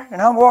there,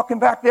 and I'm walking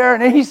back there,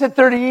 and then he said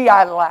 30E.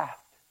 I laughed.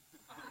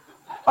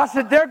 I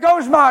said, there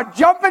goes my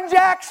jumping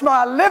jacks,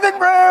 my living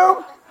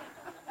room.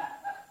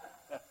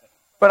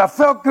 But I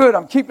felt good.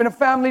 I'm keeping a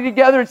family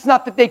together. It's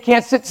not that they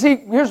can't sit. See,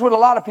 here's what a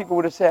lot of people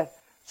would have said.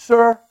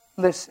 Sir,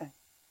 listen.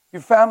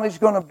 Your family's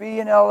going to be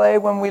in L.A.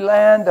 when we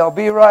land. They'll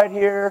be right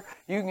here.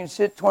 You can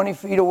sit 20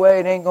 feet away.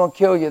 It ain't going to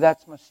kill you.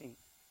 That's my seat.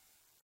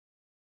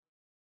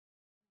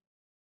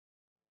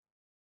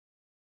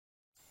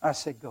 I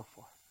said, go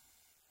for it.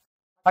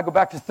 I go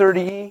back to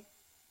 30E.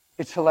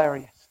 It's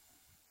hilarious.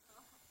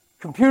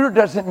 Computer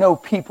doesn't know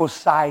people's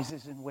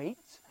sizes and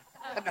weights.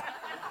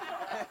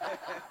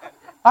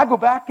 I go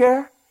back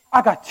there.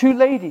 I got 2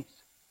 ladies.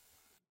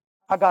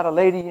 I got a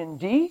lady in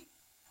D.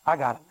 I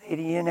got a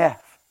lady in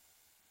F.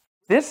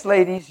 This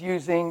lady's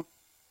using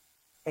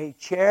a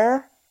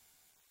chair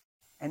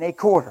and a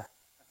quarter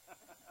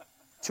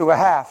to a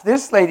half.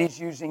 This lady's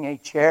using a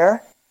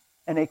chair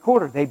and a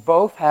quarter. They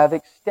both have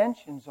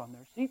extensions on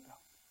their seatbelt.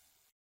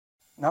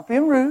 Not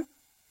being rude,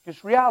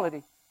 just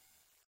reality.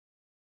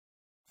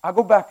 I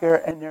go back there,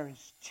 and there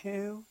is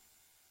 2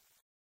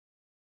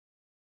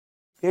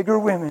 bigger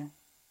women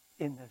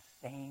in the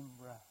same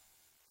row.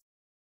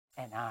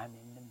 And I'm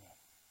in the middle.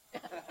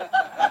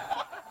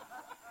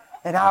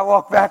 And I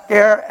walk back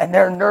there, and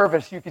they're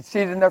nervous. You could see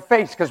it in their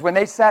face, because when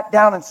they sat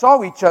down and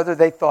saw each other,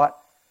 they thought,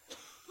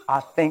 I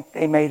think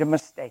they made a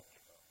mistake.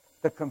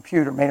 The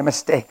computer made a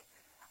mistake.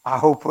 I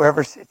hope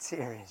whoever sits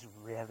here is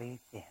really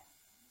thin.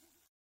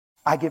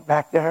 I get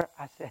back there,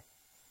 I said,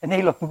 and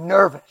they look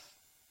nervous.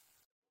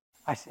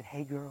 I said,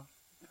 hey, girls.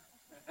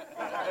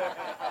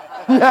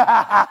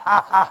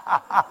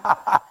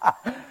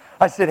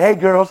 I said, hey,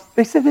 girls.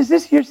 They said, is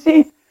this your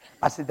seat?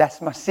 I said, that's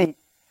my seat.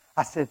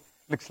 I said,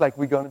 looks like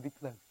we're going to be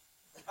close.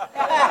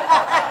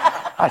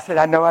 I said,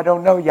 I know I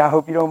don't know you. I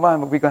hope you don't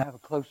mind, but we're going to have a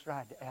close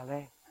ride to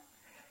L.A.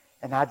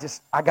 And I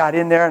got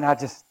in there, and I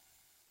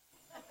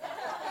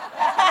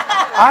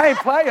ain't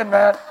playing,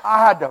 man.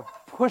 I had to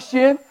push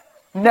in.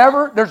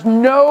 There's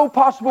no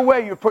possible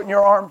way you're putting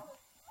your arm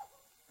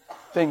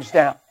things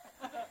down.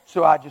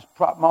 So I just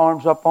propped my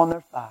arms up on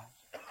their thighs.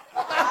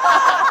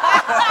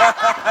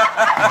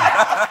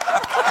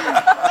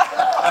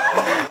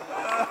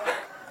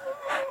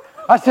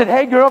 I said,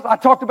 hey, girls, I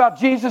talked about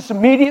Jesus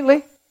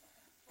immediately.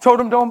 Told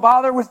them, don't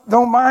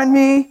mind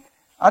me.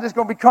 I'm just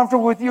going to be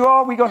comfortable with you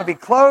all. We're going to be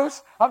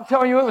close. I'm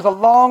telling you, it was a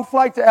long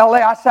flight to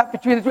L.A. I sat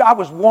between the 2. I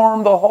was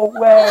warm the whole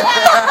way.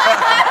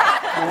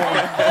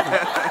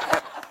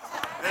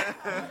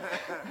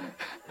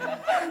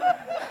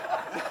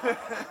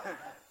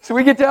 So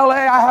we get to L.A.,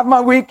 I have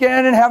my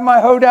weekend and have my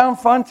hoedown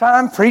fun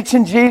time,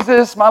 preaching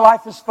Jesus. My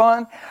life is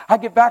fun. I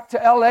get back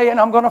to L.A. and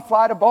I'm going to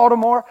fly to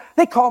Baltimore.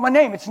 They call my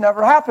name. It's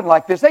never happened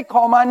like this. They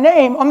call my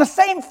name on the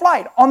same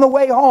flight on the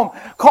way home.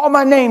 Call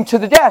my name to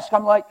the desk.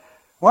 I'm like,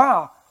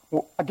 wow,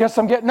 well, I guess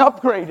I'm getting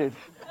upgraded.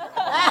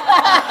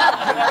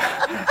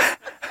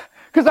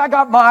 Because I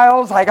got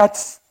miles, I got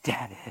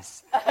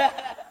status.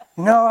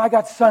 No, I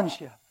got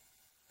sonship.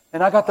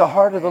 And I got the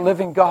heart of the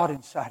living God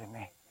inside of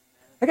me.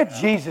 I got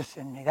Jesus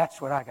in me. That's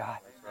what I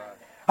got.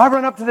 I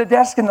run up to the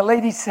desk, and the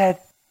lady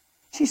said,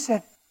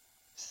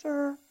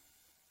 sir,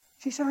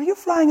 are you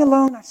flying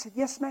alone? I said,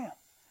 yes, ma'am.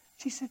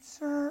 She said,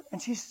 sir,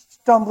 and she's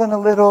stumbling a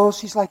little.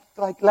 She's like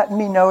letting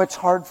me know it's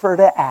hard for her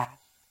to ask.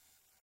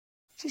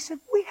 She said,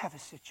 we have a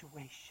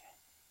situation.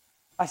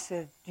 I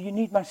said, do you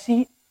need my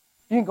seat?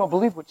 You ain't going to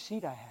believe what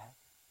seat I had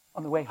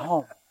on the way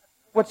home.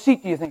 What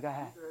seat do you think I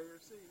had?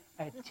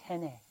 I had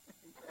 10A.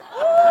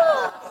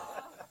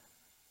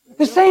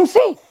 The same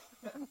seat.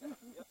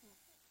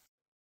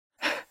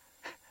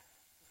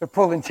 They're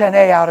pulling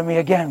 10A out of me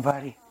again,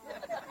 buddy.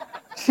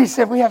 She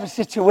said, we have a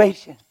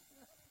situation.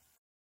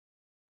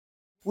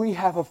 We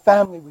have a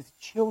family with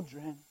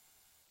children.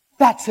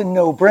 That's a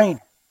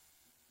no-brainer.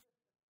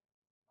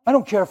 I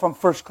don't care if I'm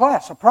first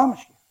class, I promise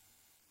you.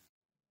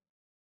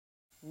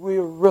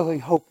 We're really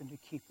hoping to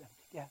keep them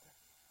together.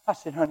 I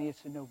said, honey,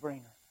 it's a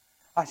no-brainer.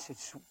 I said,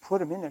 so put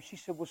them in there. She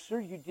said, well, sir,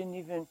 you don't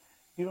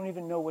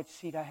even know what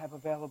seat I have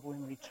available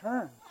in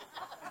return.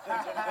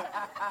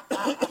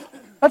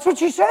 That's what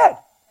she said.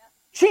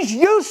 She's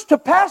used to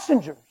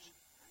passengers.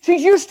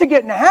 She's used to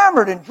getting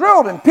hammered and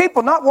drilled and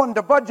people not wanting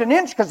to budge an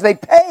inch because they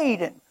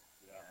paid. And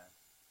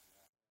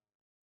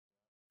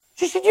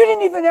she said, you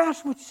didn't even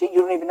ask what seat. You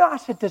don't even know. I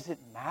said, does it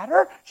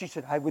matter? She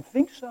said, I would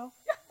think so.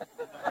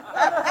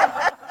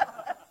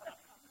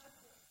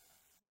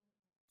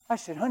 I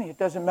said, honey, it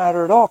doesn't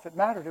matter at all. If it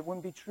mattered, it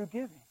wouldn't be true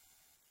giving.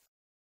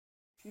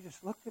 She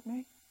just looked at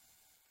me.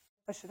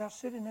 I said, I'll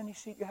sit in any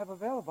seat you have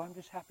available. I'm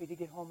just happy to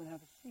get home and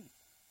have a seat.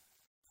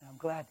 And I'm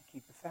glad to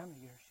keep the family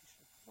here. She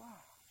said, wow.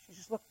 She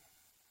just looked at me.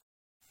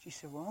 She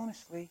said, well,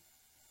 honestly,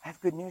 I have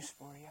good news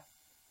for you.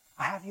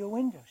 I have you a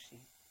window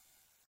seat.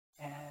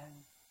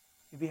 And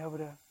you'll be able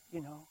to,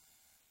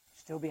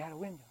 still be out a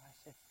window. I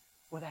said,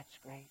 well, that's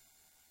great.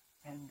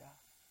 And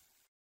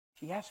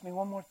she asked me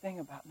one more thing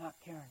about not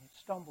caring. It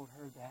stumbled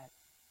her that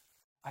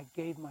I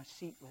gave my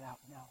seat without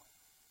knowing.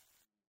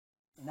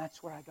 And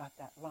that's where I got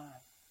that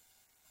line.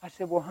 I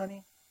said, well,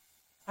 honey,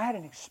 I had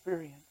an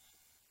experience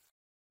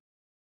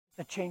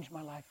that changed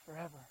my life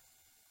forever.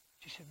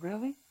 She said,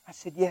 really? I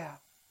said, yeah.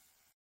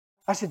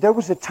 I said, there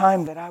was a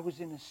time that I was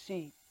in a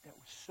seat that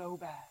was so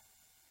bad,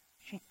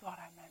 she thought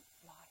I meant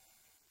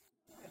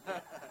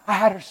flying. I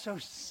had her so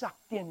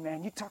sucked in,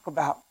 man. You talk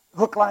about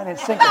hook, line, and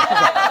sinker.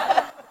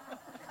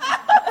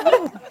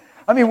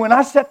 I mean, when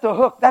I set the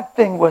hook, that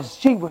thing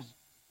she was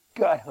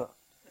gut hooked.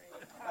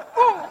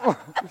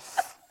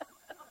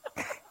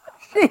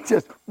 She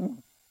just...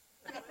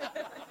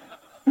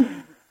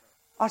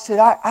 I said,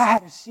 I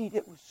had a seat.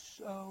 It was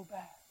so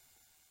bad.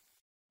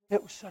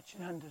 It was such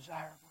an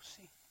undesirable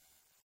seat.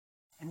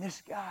 And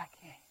this guy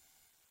came.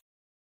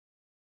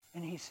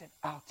 And he said,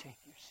 I'll take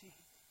your seat.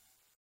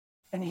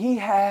 And he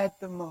had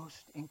the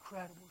most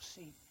incredible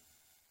seat.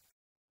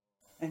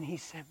 And he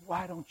said,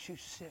 why don't you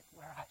sit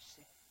where I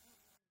sit?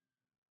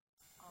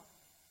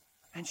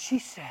 And she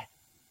said,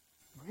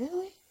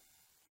 really?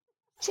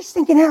 She's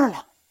thinking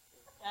airline.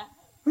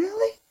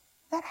 Really?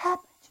 That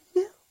happened to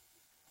you?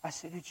 I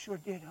said, it sure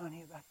did,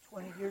 honey, about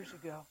 20 years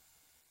ago.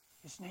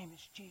 His name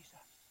is Jesus.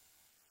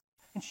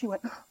 And she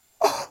went,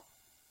 oh,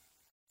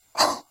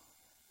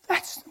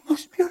 that's the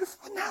most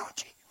beautiful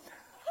analogy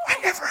I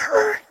ever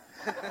heard.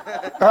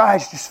 Her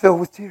eyes just filled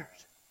with tears.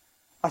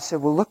 I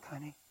said, well, look,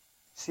 honey,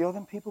 see all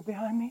them people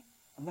behind me?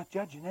 I'm not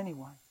judging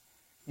anyone.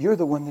 You're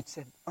the one that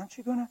said, aren't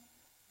you going to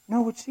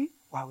know what's he?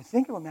 Well, I would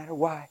think it would matter.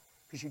 Why?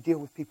 Because you deal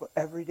with people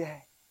every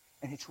day.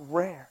 And it's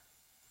rare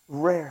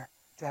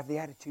to have the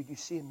attitude you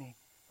see in me.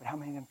 But how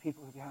many of them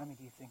people behind me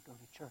do you think go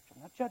to church?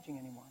 I'm not judging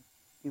anyone.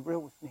 Be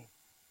real with me.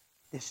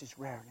 This is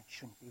rare, and it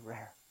shouldn't be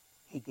rare.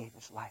 He gave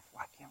his life.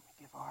 Why can't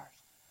we give ours?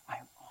 I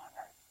am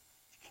honored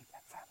to keep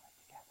that family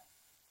together.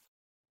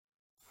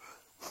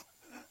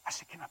 I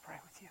said, can I pray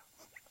with you?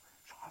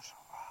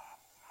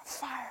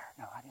 Fire.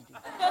 No, I didn't do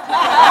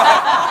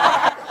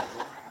that.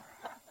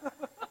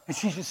 And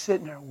she's just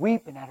sitting there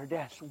weeping at her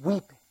desk,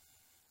 weeping.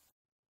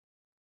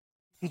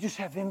 You just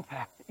have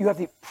impact. You have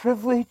the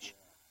privilege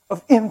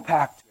of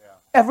impact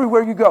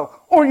everywhere you go.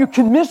 Or you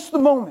can miss the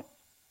moment.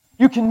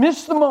 You can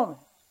miss the moment.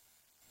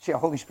 See how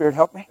Holy Spirit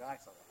helped me?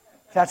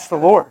 That's the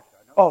Lord.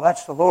 Oh,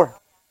 that's the Lord.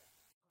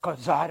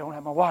 Because I don't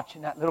have my watch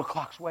and that little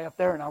clock's way up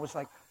there. And I was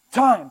like,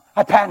 time.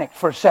 I panicked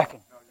for a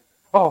second.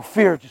 Oh,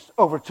 fear just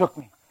overtook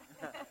me.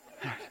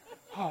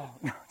 Oh,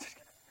 no.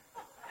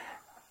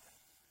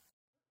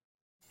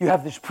 You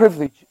have this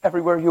privilege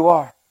everywhere you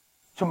are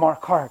to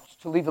mark hearts,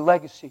 to leave a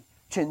legacy,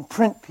 to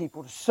imprint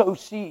people, to sow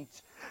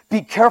seeds.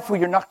 Be careful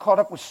you're not caught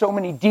up with so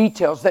many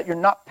details that you're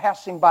not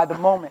passing by the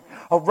moment.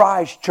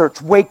 Arise, church.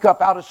 Wake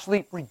up out of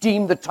sleep.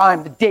 Redeem the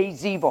time. The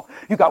day's evil.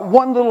 You got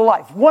one little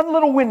life, one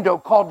little window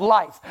called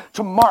life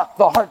to mark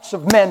the hearts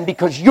of men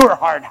because your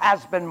heart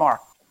has been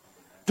marked.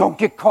 Don't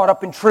get caught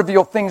up in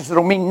trivial things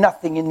that'll mean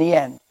nothing in the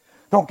end.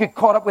 Don't get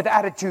caught up with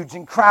attitudes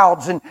and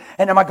crowds and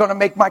am I going to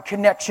make my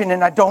connection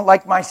and I don't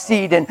like my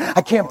seat and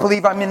I can't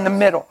believe I'm in the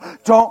middle.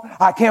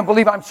 I can't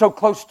believe I'm so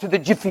close to the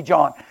Jiffy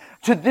John.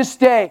 To this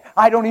day,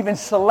 I don't even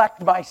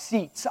select my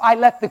seats. I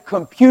let the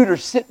computer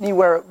sit me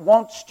where it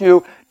wants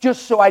to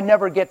just so I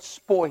never get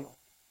spoiled.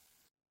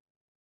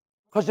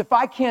 Because if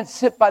I can't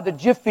sit by the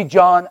Jiffy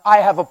John,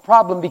 I have a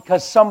problem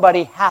because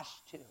somebody has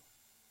to.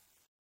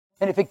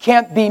 And if it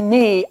can't be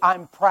me,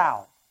 I'm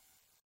proud.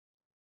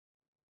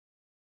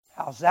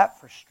 How's that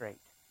for straight?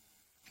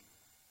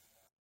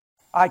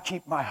 I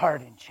keep my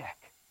heart in check.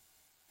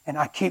 And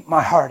I keep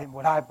my heart in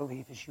what I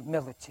believe is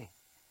humility.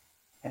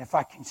 And if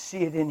I can see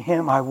it in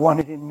him, I want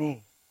it in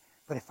me.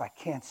 But if I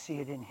can't see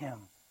it in him,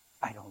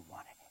 I don't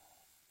want it.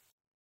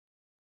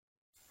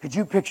 Could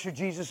you picture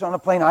Jesus on a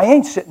plane? I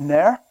ain't sitting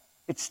there.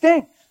 It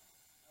stinks.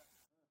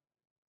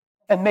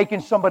 And making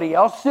somebody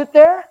else sit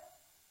there?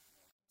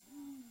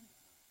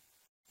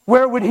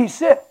 Where would he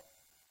sit?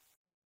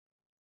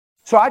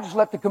 So I just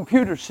let the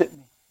computer sit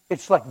me.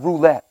 It's like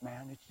roulette,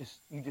 man. It's just,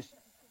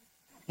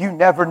 you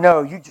never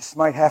know. You just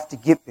might have to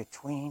get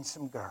between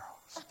some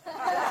girls.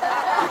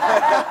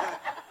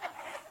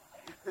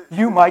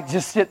 You might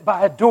just sit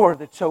by a door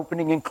that's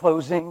opening and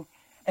closing,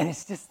 and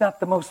it's just not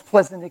the most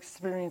pleasant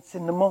experience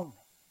in the moment.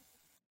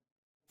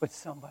 But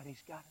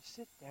somebody's got to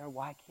sit there.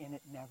 Why can't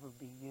it never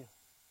be you?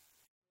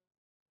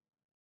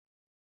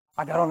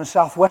 I got on a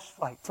Southwest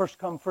flight. First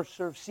come, first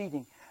served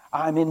seating.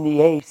 I'm in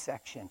the A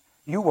section.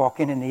 You walk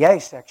in the A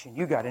section,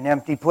 you got an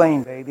empty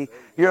plane, baby.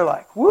 You're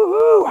like,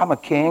 woo-hoo, I'm a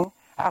king.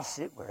 I'll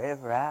sit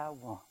wherever I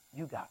want.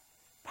 You got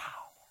power.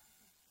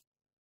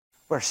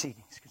 Where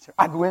seating is concerned.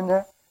 I go in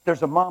there,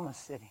 there's a mama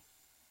sitting.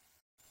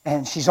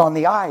 And she's on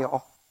the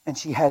aisle, and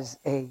she has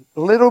a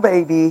little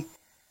baby,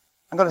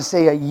 I'm going to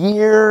say a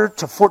year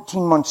to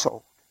 14 months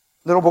old.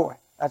 Little boy.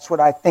 That's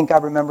what I think I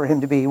remember him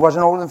to be. He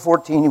wasn't older than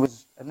 14, he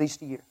was at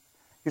least a year.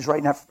 He was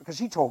right now, because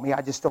he told me,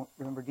 I just don't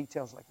remember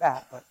details like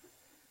that, but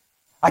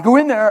I go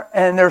in there,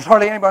 and there's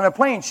hardly anybody on the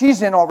plane.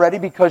 She's in already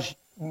because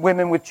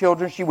women with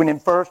children, she went in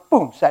first.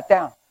 Boom, sat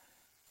down.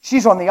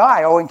 She's on the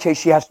aisle in case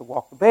she has to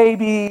walk the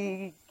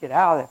baby, get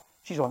out of there.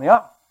 She's on the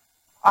aisle.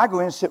 I go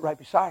in and sit right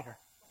beside her.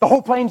 The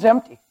whole plane's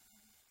empty.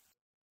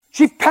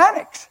 She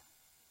panics.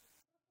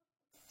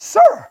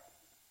 Sir,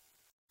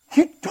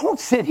 you don't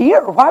sit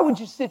here. Why would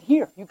you sit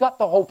here? You got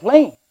the whole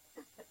plane.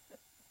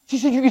 She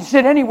said, you can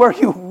sit anywhere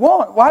you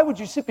want. Why would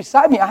you sit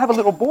beside me? I have a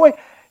little boy.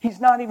 He's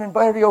not even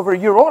barely over a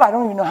year old. I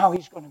don't even know how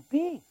he's going to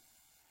be.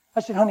 I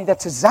said, honey,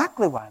 that's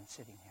exactly why I'm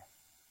sitting here.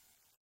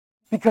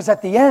 Because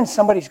at the end,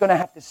 somebody's going to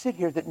have to sit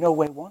here that no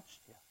way wants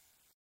to.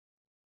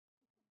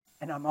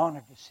 And I'm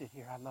honored to sit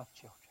here. I love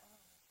children.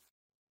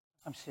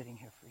 I'm sitting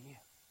here for you.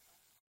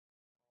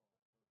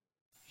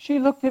 She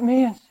looked at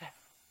me and said,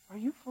 are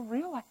you for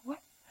real? Like what?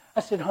 I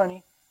said,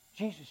 honey,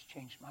 Jesus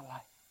changed my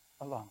life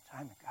a long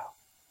time ago.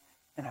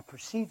 And I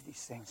perceive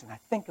these things and I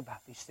think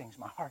about these things.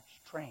 My heart's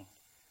trained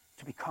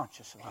to be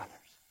conscious of others.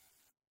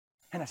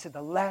 And I said,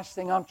 the last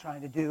thing I'm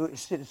trying to do is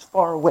sit as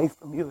far away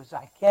from you as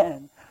I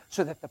can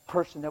so that the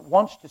person that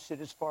wants to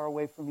sit as far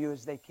away from you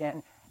as they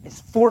can is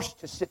forced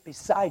to sit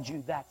beside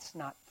you. That's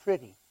not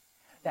pretty.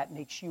 That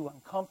makes you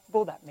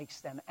uncomfortable. That makes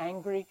them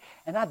angry.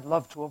 And I'd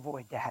love to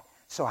avoid that.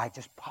 So I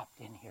just popped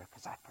in here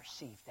because I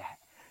perceived that.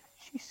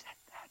 She said,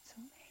 that's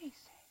amazing.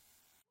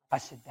 I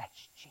said,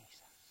 that's Jesus.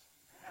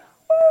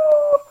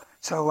 Woo!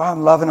 So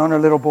I'm loving on her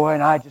little boy,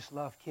 and I just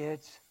love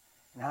kids.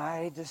 And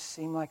I just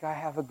seem like I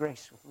have a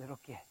grace with little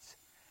kids.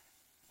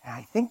 And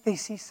I think they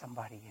see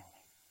somebody in me.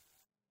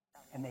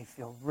 And they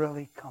feel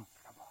really comfortable.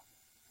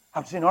 I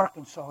was in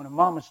Arkansas, and a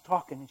mom was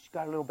talking, and she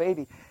got a little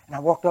baby. And I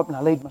walked up, and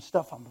I laid my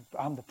stuff on.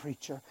 I'm the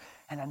preacher,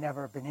 and I've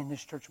never been in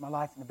this church in my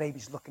life. And the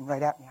baby's looking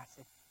right at me. I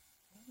said,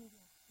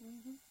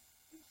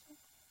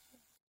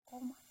 oh,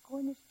 my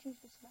goodness,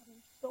 Jesus loves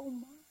you so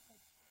much.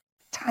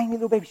 Tiny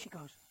little baby.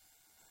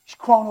 She's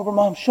crawling over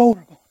Mom's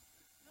shoulder,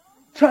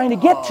 trying to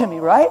get to me,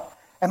 right?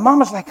 And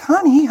Mama's like,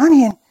 honey.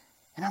 And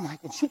I'm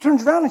like, and she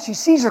turns around, and she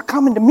sees her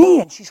coming to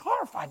me, and she's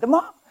horrified. The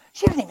mom.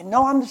 She doesn't even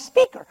know I'm the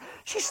speaker.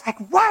 She's like,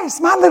 why is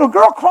my little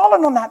girl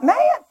crawling on that man?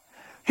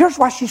 Here's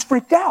why she's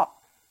freaked out.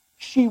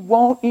 She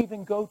won't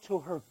even go to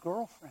her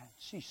girlfriend.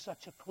 She's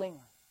such a clinger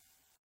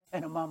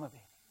and a mama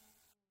baby.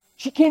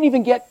 She can't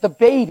even get the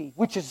baby,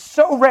 which is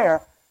so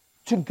rare,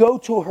 to go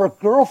to her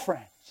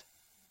girlfriends.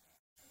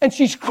 And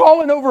she's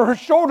crawling over her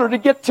shoulder to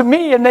get to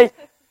me, and they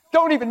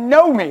don't even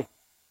know me.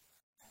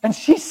 And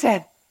she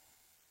said,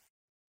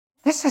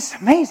 this is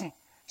amazing.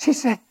 She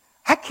said,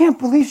 I can't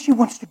believe she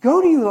wants to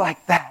go to you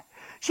like that.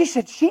 She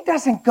said, she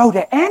doesn't go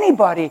to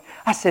anybody.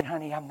 I said,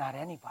 honey, I'm not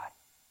anybody.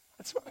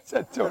 That's what I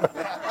said to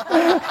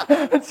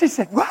her. And she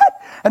said, what?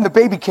 And the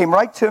baby came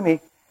right to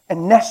me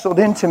and nestled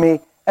into me,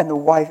 and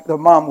the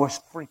mom was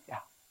freaked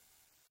out.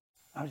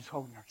 I was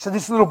holding her. So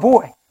this little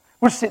boy,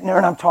 we're sitting there,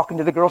 and I'm talking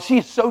to the girl. She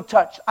is so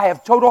touched. I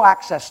have total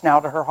access now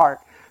to her heart.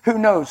 Who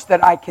knows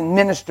that I can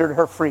minister to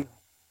her freely?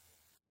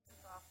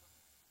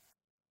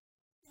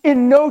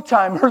 In no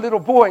time, her little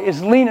boy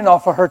is leaning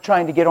off of her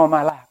trying to get on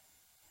my lap.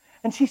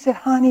 And she said,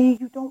 honey,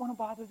 you don't want to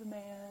bother the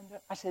man.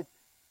 I said,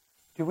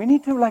 do we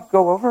need to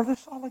go over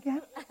this all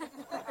again?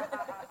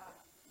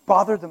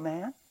 Bother the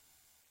man?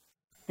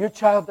 Your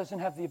child doesn't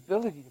have the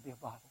ability to be a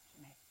bother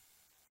to me.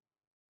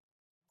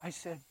 I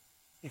said,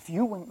 if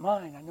you wouldn't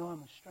mind, I know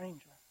I'm a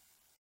stranger,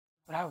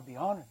 but I would be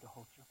honored to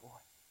hold your boy.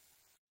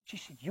 She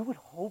said, you would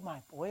hold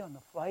my boy on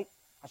the flight?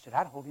 I said,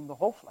 I'd hold him the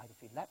whole flight if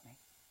he'd let me.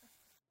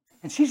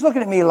 And she's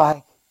looking at me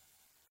like,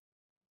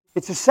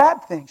 it's a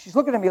sad thing. She's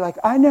looking at me like,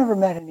 I never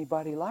met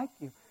anybody like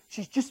you.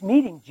 She's just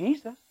meeting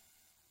Jesus.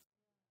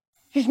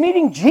 She's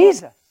meeting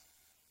Jesus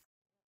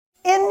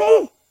in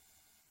me.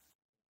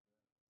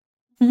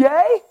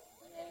 Yay?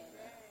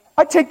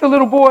 I take the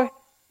little boy.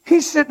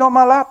 He's sitting on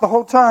my lap the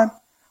whole time.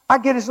 I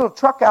get his little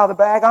truck out of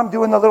the bag. I'm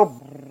doing the little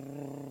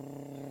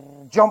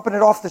jumping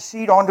it off the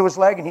seat onto his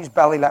leg, and he's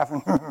belly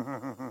laughing.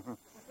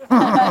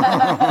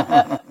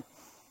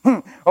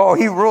 Oh,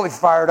 he really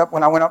fired up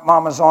when I went up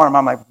Mama's arm.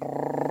 I'm like,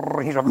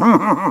 he's like,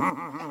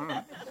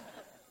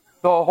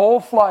 the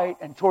whole flight,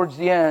 and towards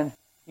the end,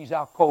 he's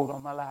out cold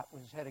on my lap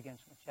with his head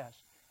against my chest.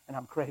 And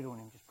I'm cradling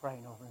him, just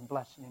praying over him,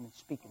 blessing him, and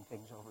speaking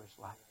things over his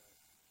life.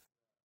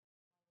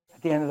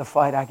 At the end of the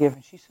flight, I give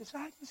him, she says,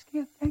 I just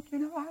can't thank you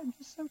enough. I'm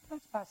just so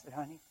touched. I said,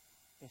 honey,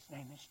 his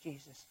name is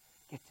Jesus.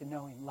 Get to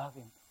know him, love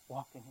him,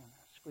 walk in him.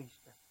 I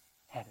squeezed her,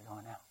 headed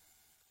on out.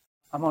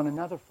 I'm on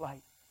another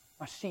flight.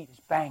 My seat is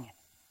banging.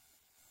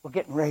 We're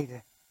getting ready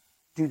to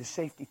do the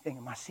safety thing,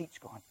 and my seat's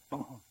going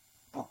boom,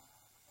 boom,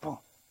 boom,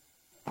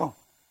 boom.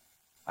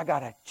 I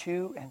got a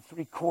 2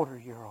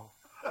 3/4-year-old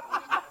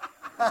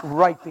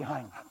right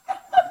behind me.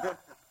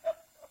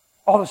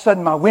 All of a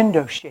sudden, my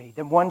window shade,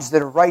 the ones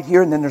that are right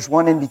here, and then there's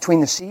one in between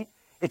the seat,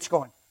 it's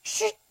going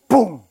shit,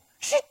 boom,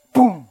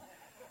 boom.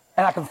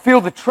 And I can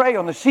feel the tray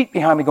on the seat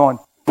behind me going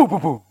boom,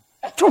 boom, boom,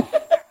 boom,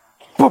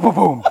 boom, boom,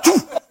 boom.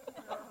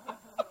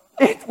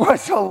 It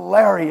was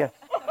hilarious.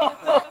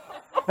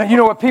 Now, you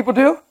know what people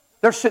do?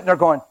 They're sitting there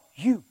going,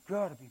 you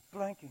got to be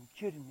blanking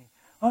kidding me.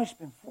 I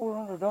spent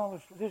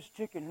 $400 for this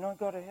ticket, and I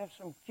got to have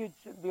some kid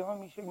sitting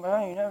behind me shaking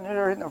my hand.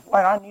 They're in the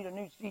flight. I need a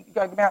new seat. You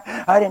got to come out.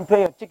 I didn't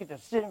pay a ticket to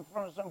sit in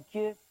front of some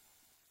kid.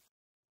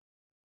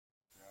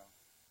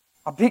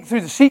 I peeked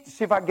through the seat to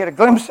see if I could get a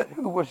glimpse at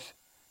who was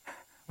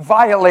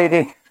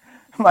violating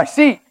my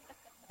seat.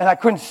 And I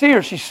couldn't see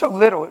her. She's so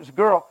little. It was a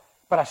girl.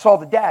 But I saw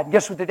the dad. And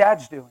guess what the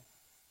dad's doing?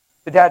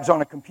 The dad's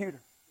on a computer.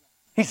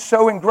 He's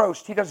so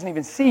engrossed, he doesn't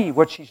even see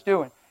what she's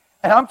doing.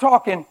 And I'm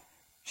talking,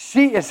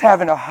 she is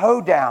having a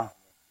hoedown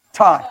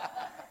time.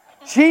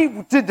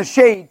 She did the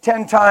shade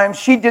 10 times.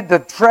 She did the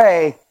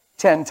tray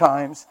 10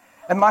 times.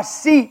 And my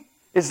seat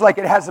is like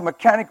it has a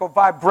mechanical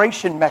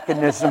vibration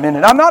mechanism in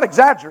it. I'm not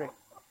exaggerating.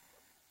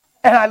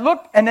 And I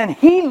look, and then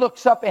he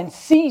looks up and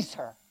sees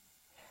her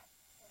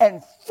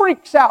and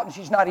freaks out, and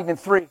she's not even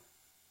 3.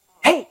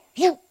 Hey,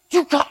 you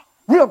got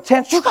real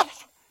tense.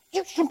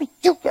 You shouldn't be.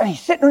 And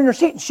he's sitting in her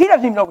seat, and she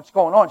doesn't even know what's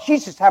going on.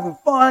 She's just having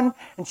fun,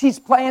 and she's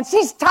playing.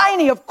 She's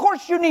tiny. Of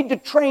course you need to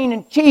train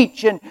and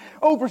teach and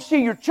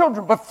oversee your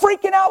children, but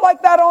freaking out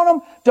like that on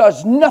them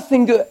does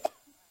nothing good.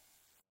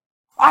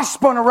 I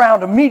spun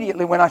around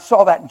immediately when I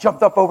saw that and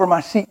jumped up over my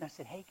seat, and I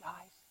said, hey,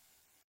 guys.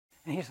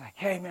 And he's like,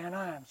 hey, man,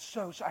 I am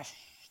so sorry.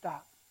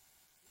 Stop.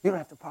 You don't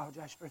have to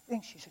apologize for a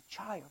thing. She's a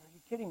child. Are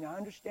you kidding me? I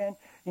understand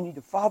you need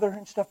to father her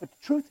and stuff, but the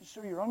truth is,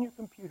 sir, you're on your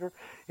computer.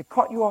 It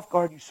caught you off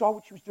guard. You saw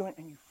what she was doing,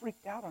 and you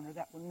freaked out on her.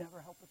 That will never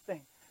help a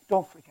thing.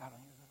 Don't freak out on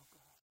your little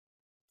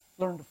girl.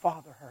 learn to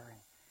father her and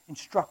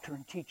instruct her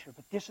and teach her.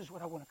 But this is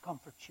what I want to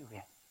comfort you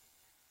in.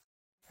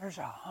 There's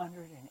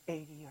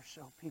 180 or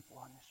so people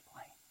on this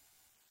plane.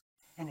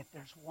 And if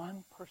there's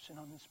one person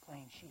on this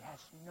plane she has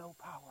no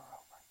power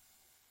over,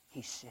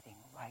 he's sitting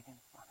right in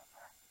front of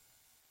her.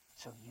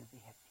 So you be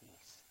at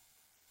peace.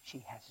 She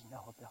has no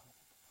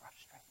ability to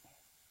frustrate me.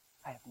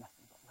 I have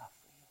nothing but love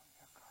for you and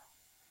your girl.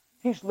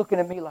 He's looking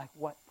at me like,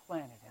 what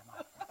planet am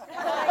I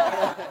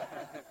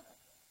from?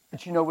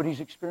 But you know what he's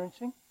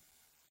experiencing?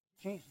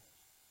 Jesus.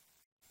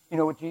 You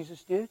know what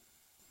Jesus did?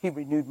 He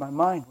renewed my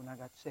mind when I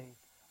got saved.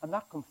 I'm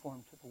not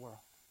conformed to the world.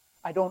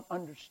 I don't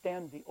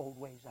understand the old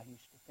ways I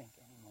used to think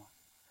anymore.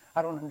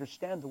 I don't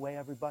understand the way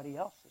everybody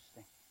else is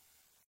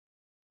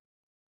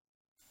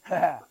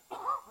thinking.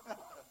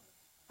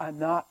 I'm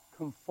not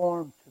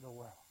conformed to the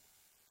world.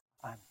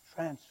 I'm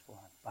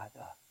transformed by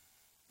the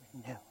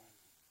renewing.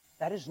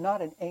 That is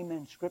not an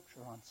amen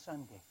scripture on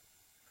Sunday.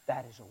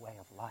 That is a way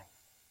of life.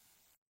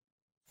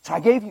 So I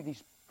gave you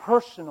these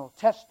personal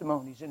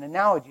testimonies and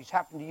analogies.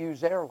 Happen to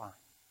use airlines.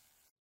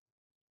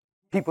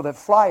 People that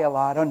fly a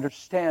lot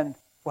understand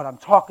what I'm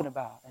talking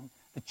about and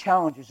the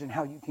challenges and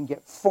how you can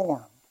get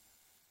formed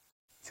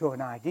to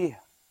an idea.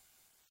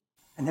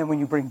 And then when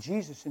you bring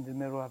Jesus into the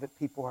middle of it,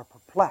 people are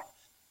perplexed.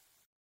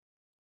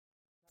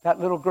 That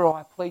little girl,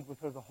 I played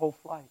with her the whole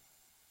flight.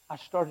 I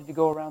started to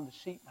go around the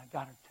seat and I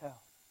got her tail.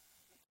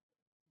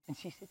 And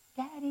she said,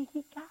 Daddy,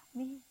 he got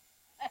me.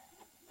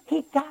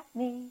 He got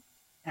me.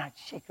 And I'd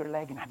shake her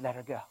leg and I'd let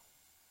her go.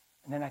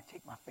 And then I'd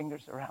take my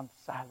fingers around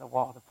the side of the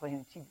wall of the plane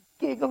and she'd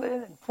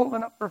giggling and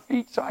pulling up her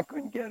feet so I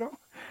couldn't get them.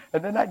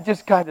 And then I'd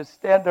just kind of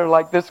stand there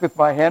like this with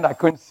my hand. I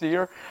couldn't see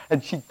her.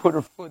 And she'd put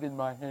her foot in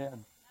my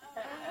hand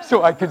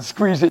so I could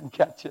squeeze it and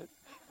catch it.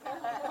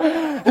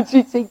 And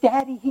she'd say,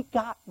 Daddy, he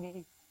got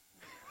me.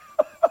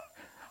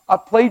 I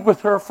played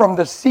with her from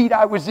the seat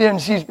I was in.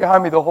 She's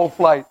behind me the whole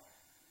flight.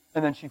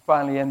 And then she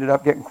finally ended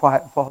up getting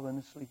quiet and falling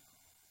asleep.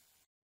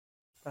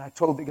 But I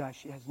told the guy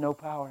she has no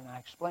power, and I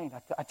explained.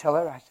 I tell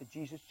her, I said,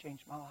 Jesus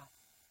changed my life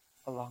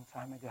a long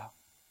time ago.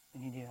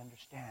 And you need to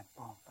understand.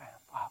 Boom, bam,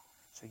 pop.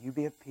 So you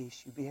be at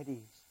peace, you be at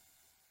ease.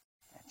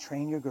 And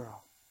train your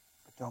girl,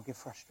 but don't get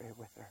frustrated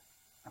with her,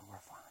 and we're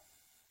fine.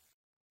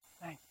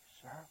 Thank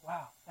you, sir.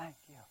 Wow, thank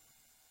you.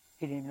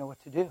 He didn't even know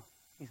what to do.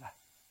 He's like,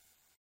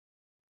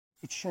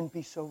 it shouldn't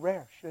be so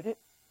rare, should it?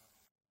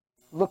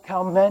 Look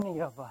how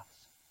many of us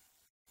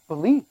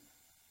believe.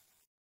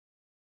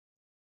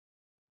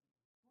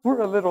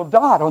 We're a little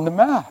dot on the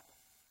map.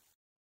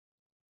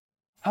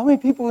 How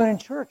many people are in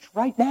church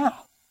right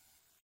now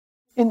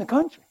in the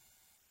country?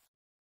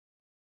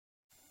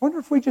 Wonder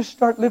if we just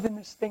start living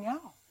this thing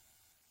out.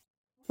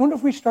 Wonder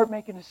if we start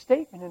making a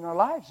statement in our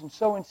lives and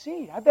sowing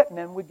seed. I bet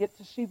men would get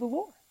to see the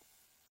Lord.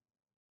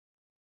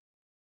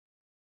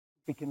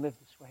 We can live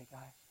this way, guys.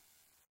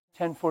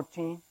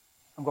 10:14.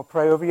 I'm going to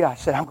pray over you. I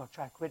said, I'm going to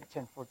try to quit at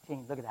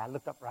 10:14. Look at that. I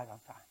looked up right on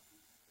time.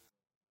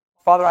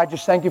 Father, I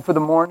just thank you for the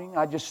morning.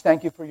 I just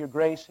thank you for your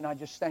grace, and I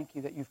just thank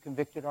you that you've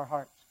convicted our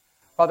hearts.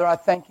 Father, I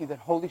thank you that,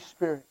 Holy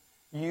Spirit,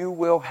 you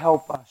will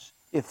help us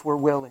if we're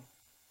willing.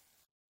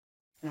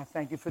 And I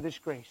thank you for this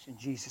grace in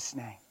Jesus'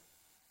 name.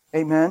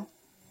 Amen.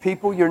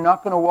 People, you're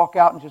not going to walk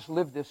out and just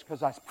live this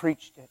because I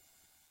preached it.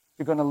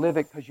 You're going to live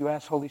it because you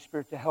ask Holy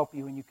Spirit to help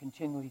you, and you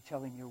continually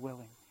tell him you're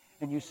willing.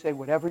 And you say,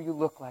 whatever you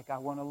look like, I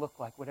want to look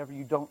like. Whatever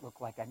you don't look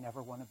like, I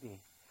never want to be.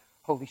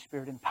 Holy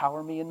Spirit,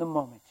 empower me in the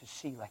moment to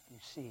see like you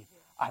see.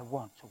 I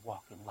want to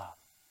walk in love.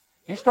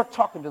 You start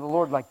talking to the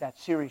Lord like that,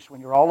 serious,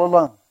 when you're all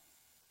alone.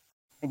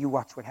 And you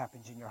watch what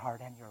happens in your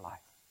heart and your life.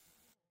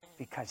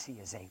 Because he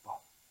is able.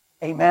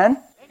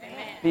 Amen?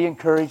 Amen. Be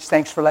encouraged.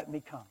 Thanks for letting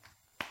me come.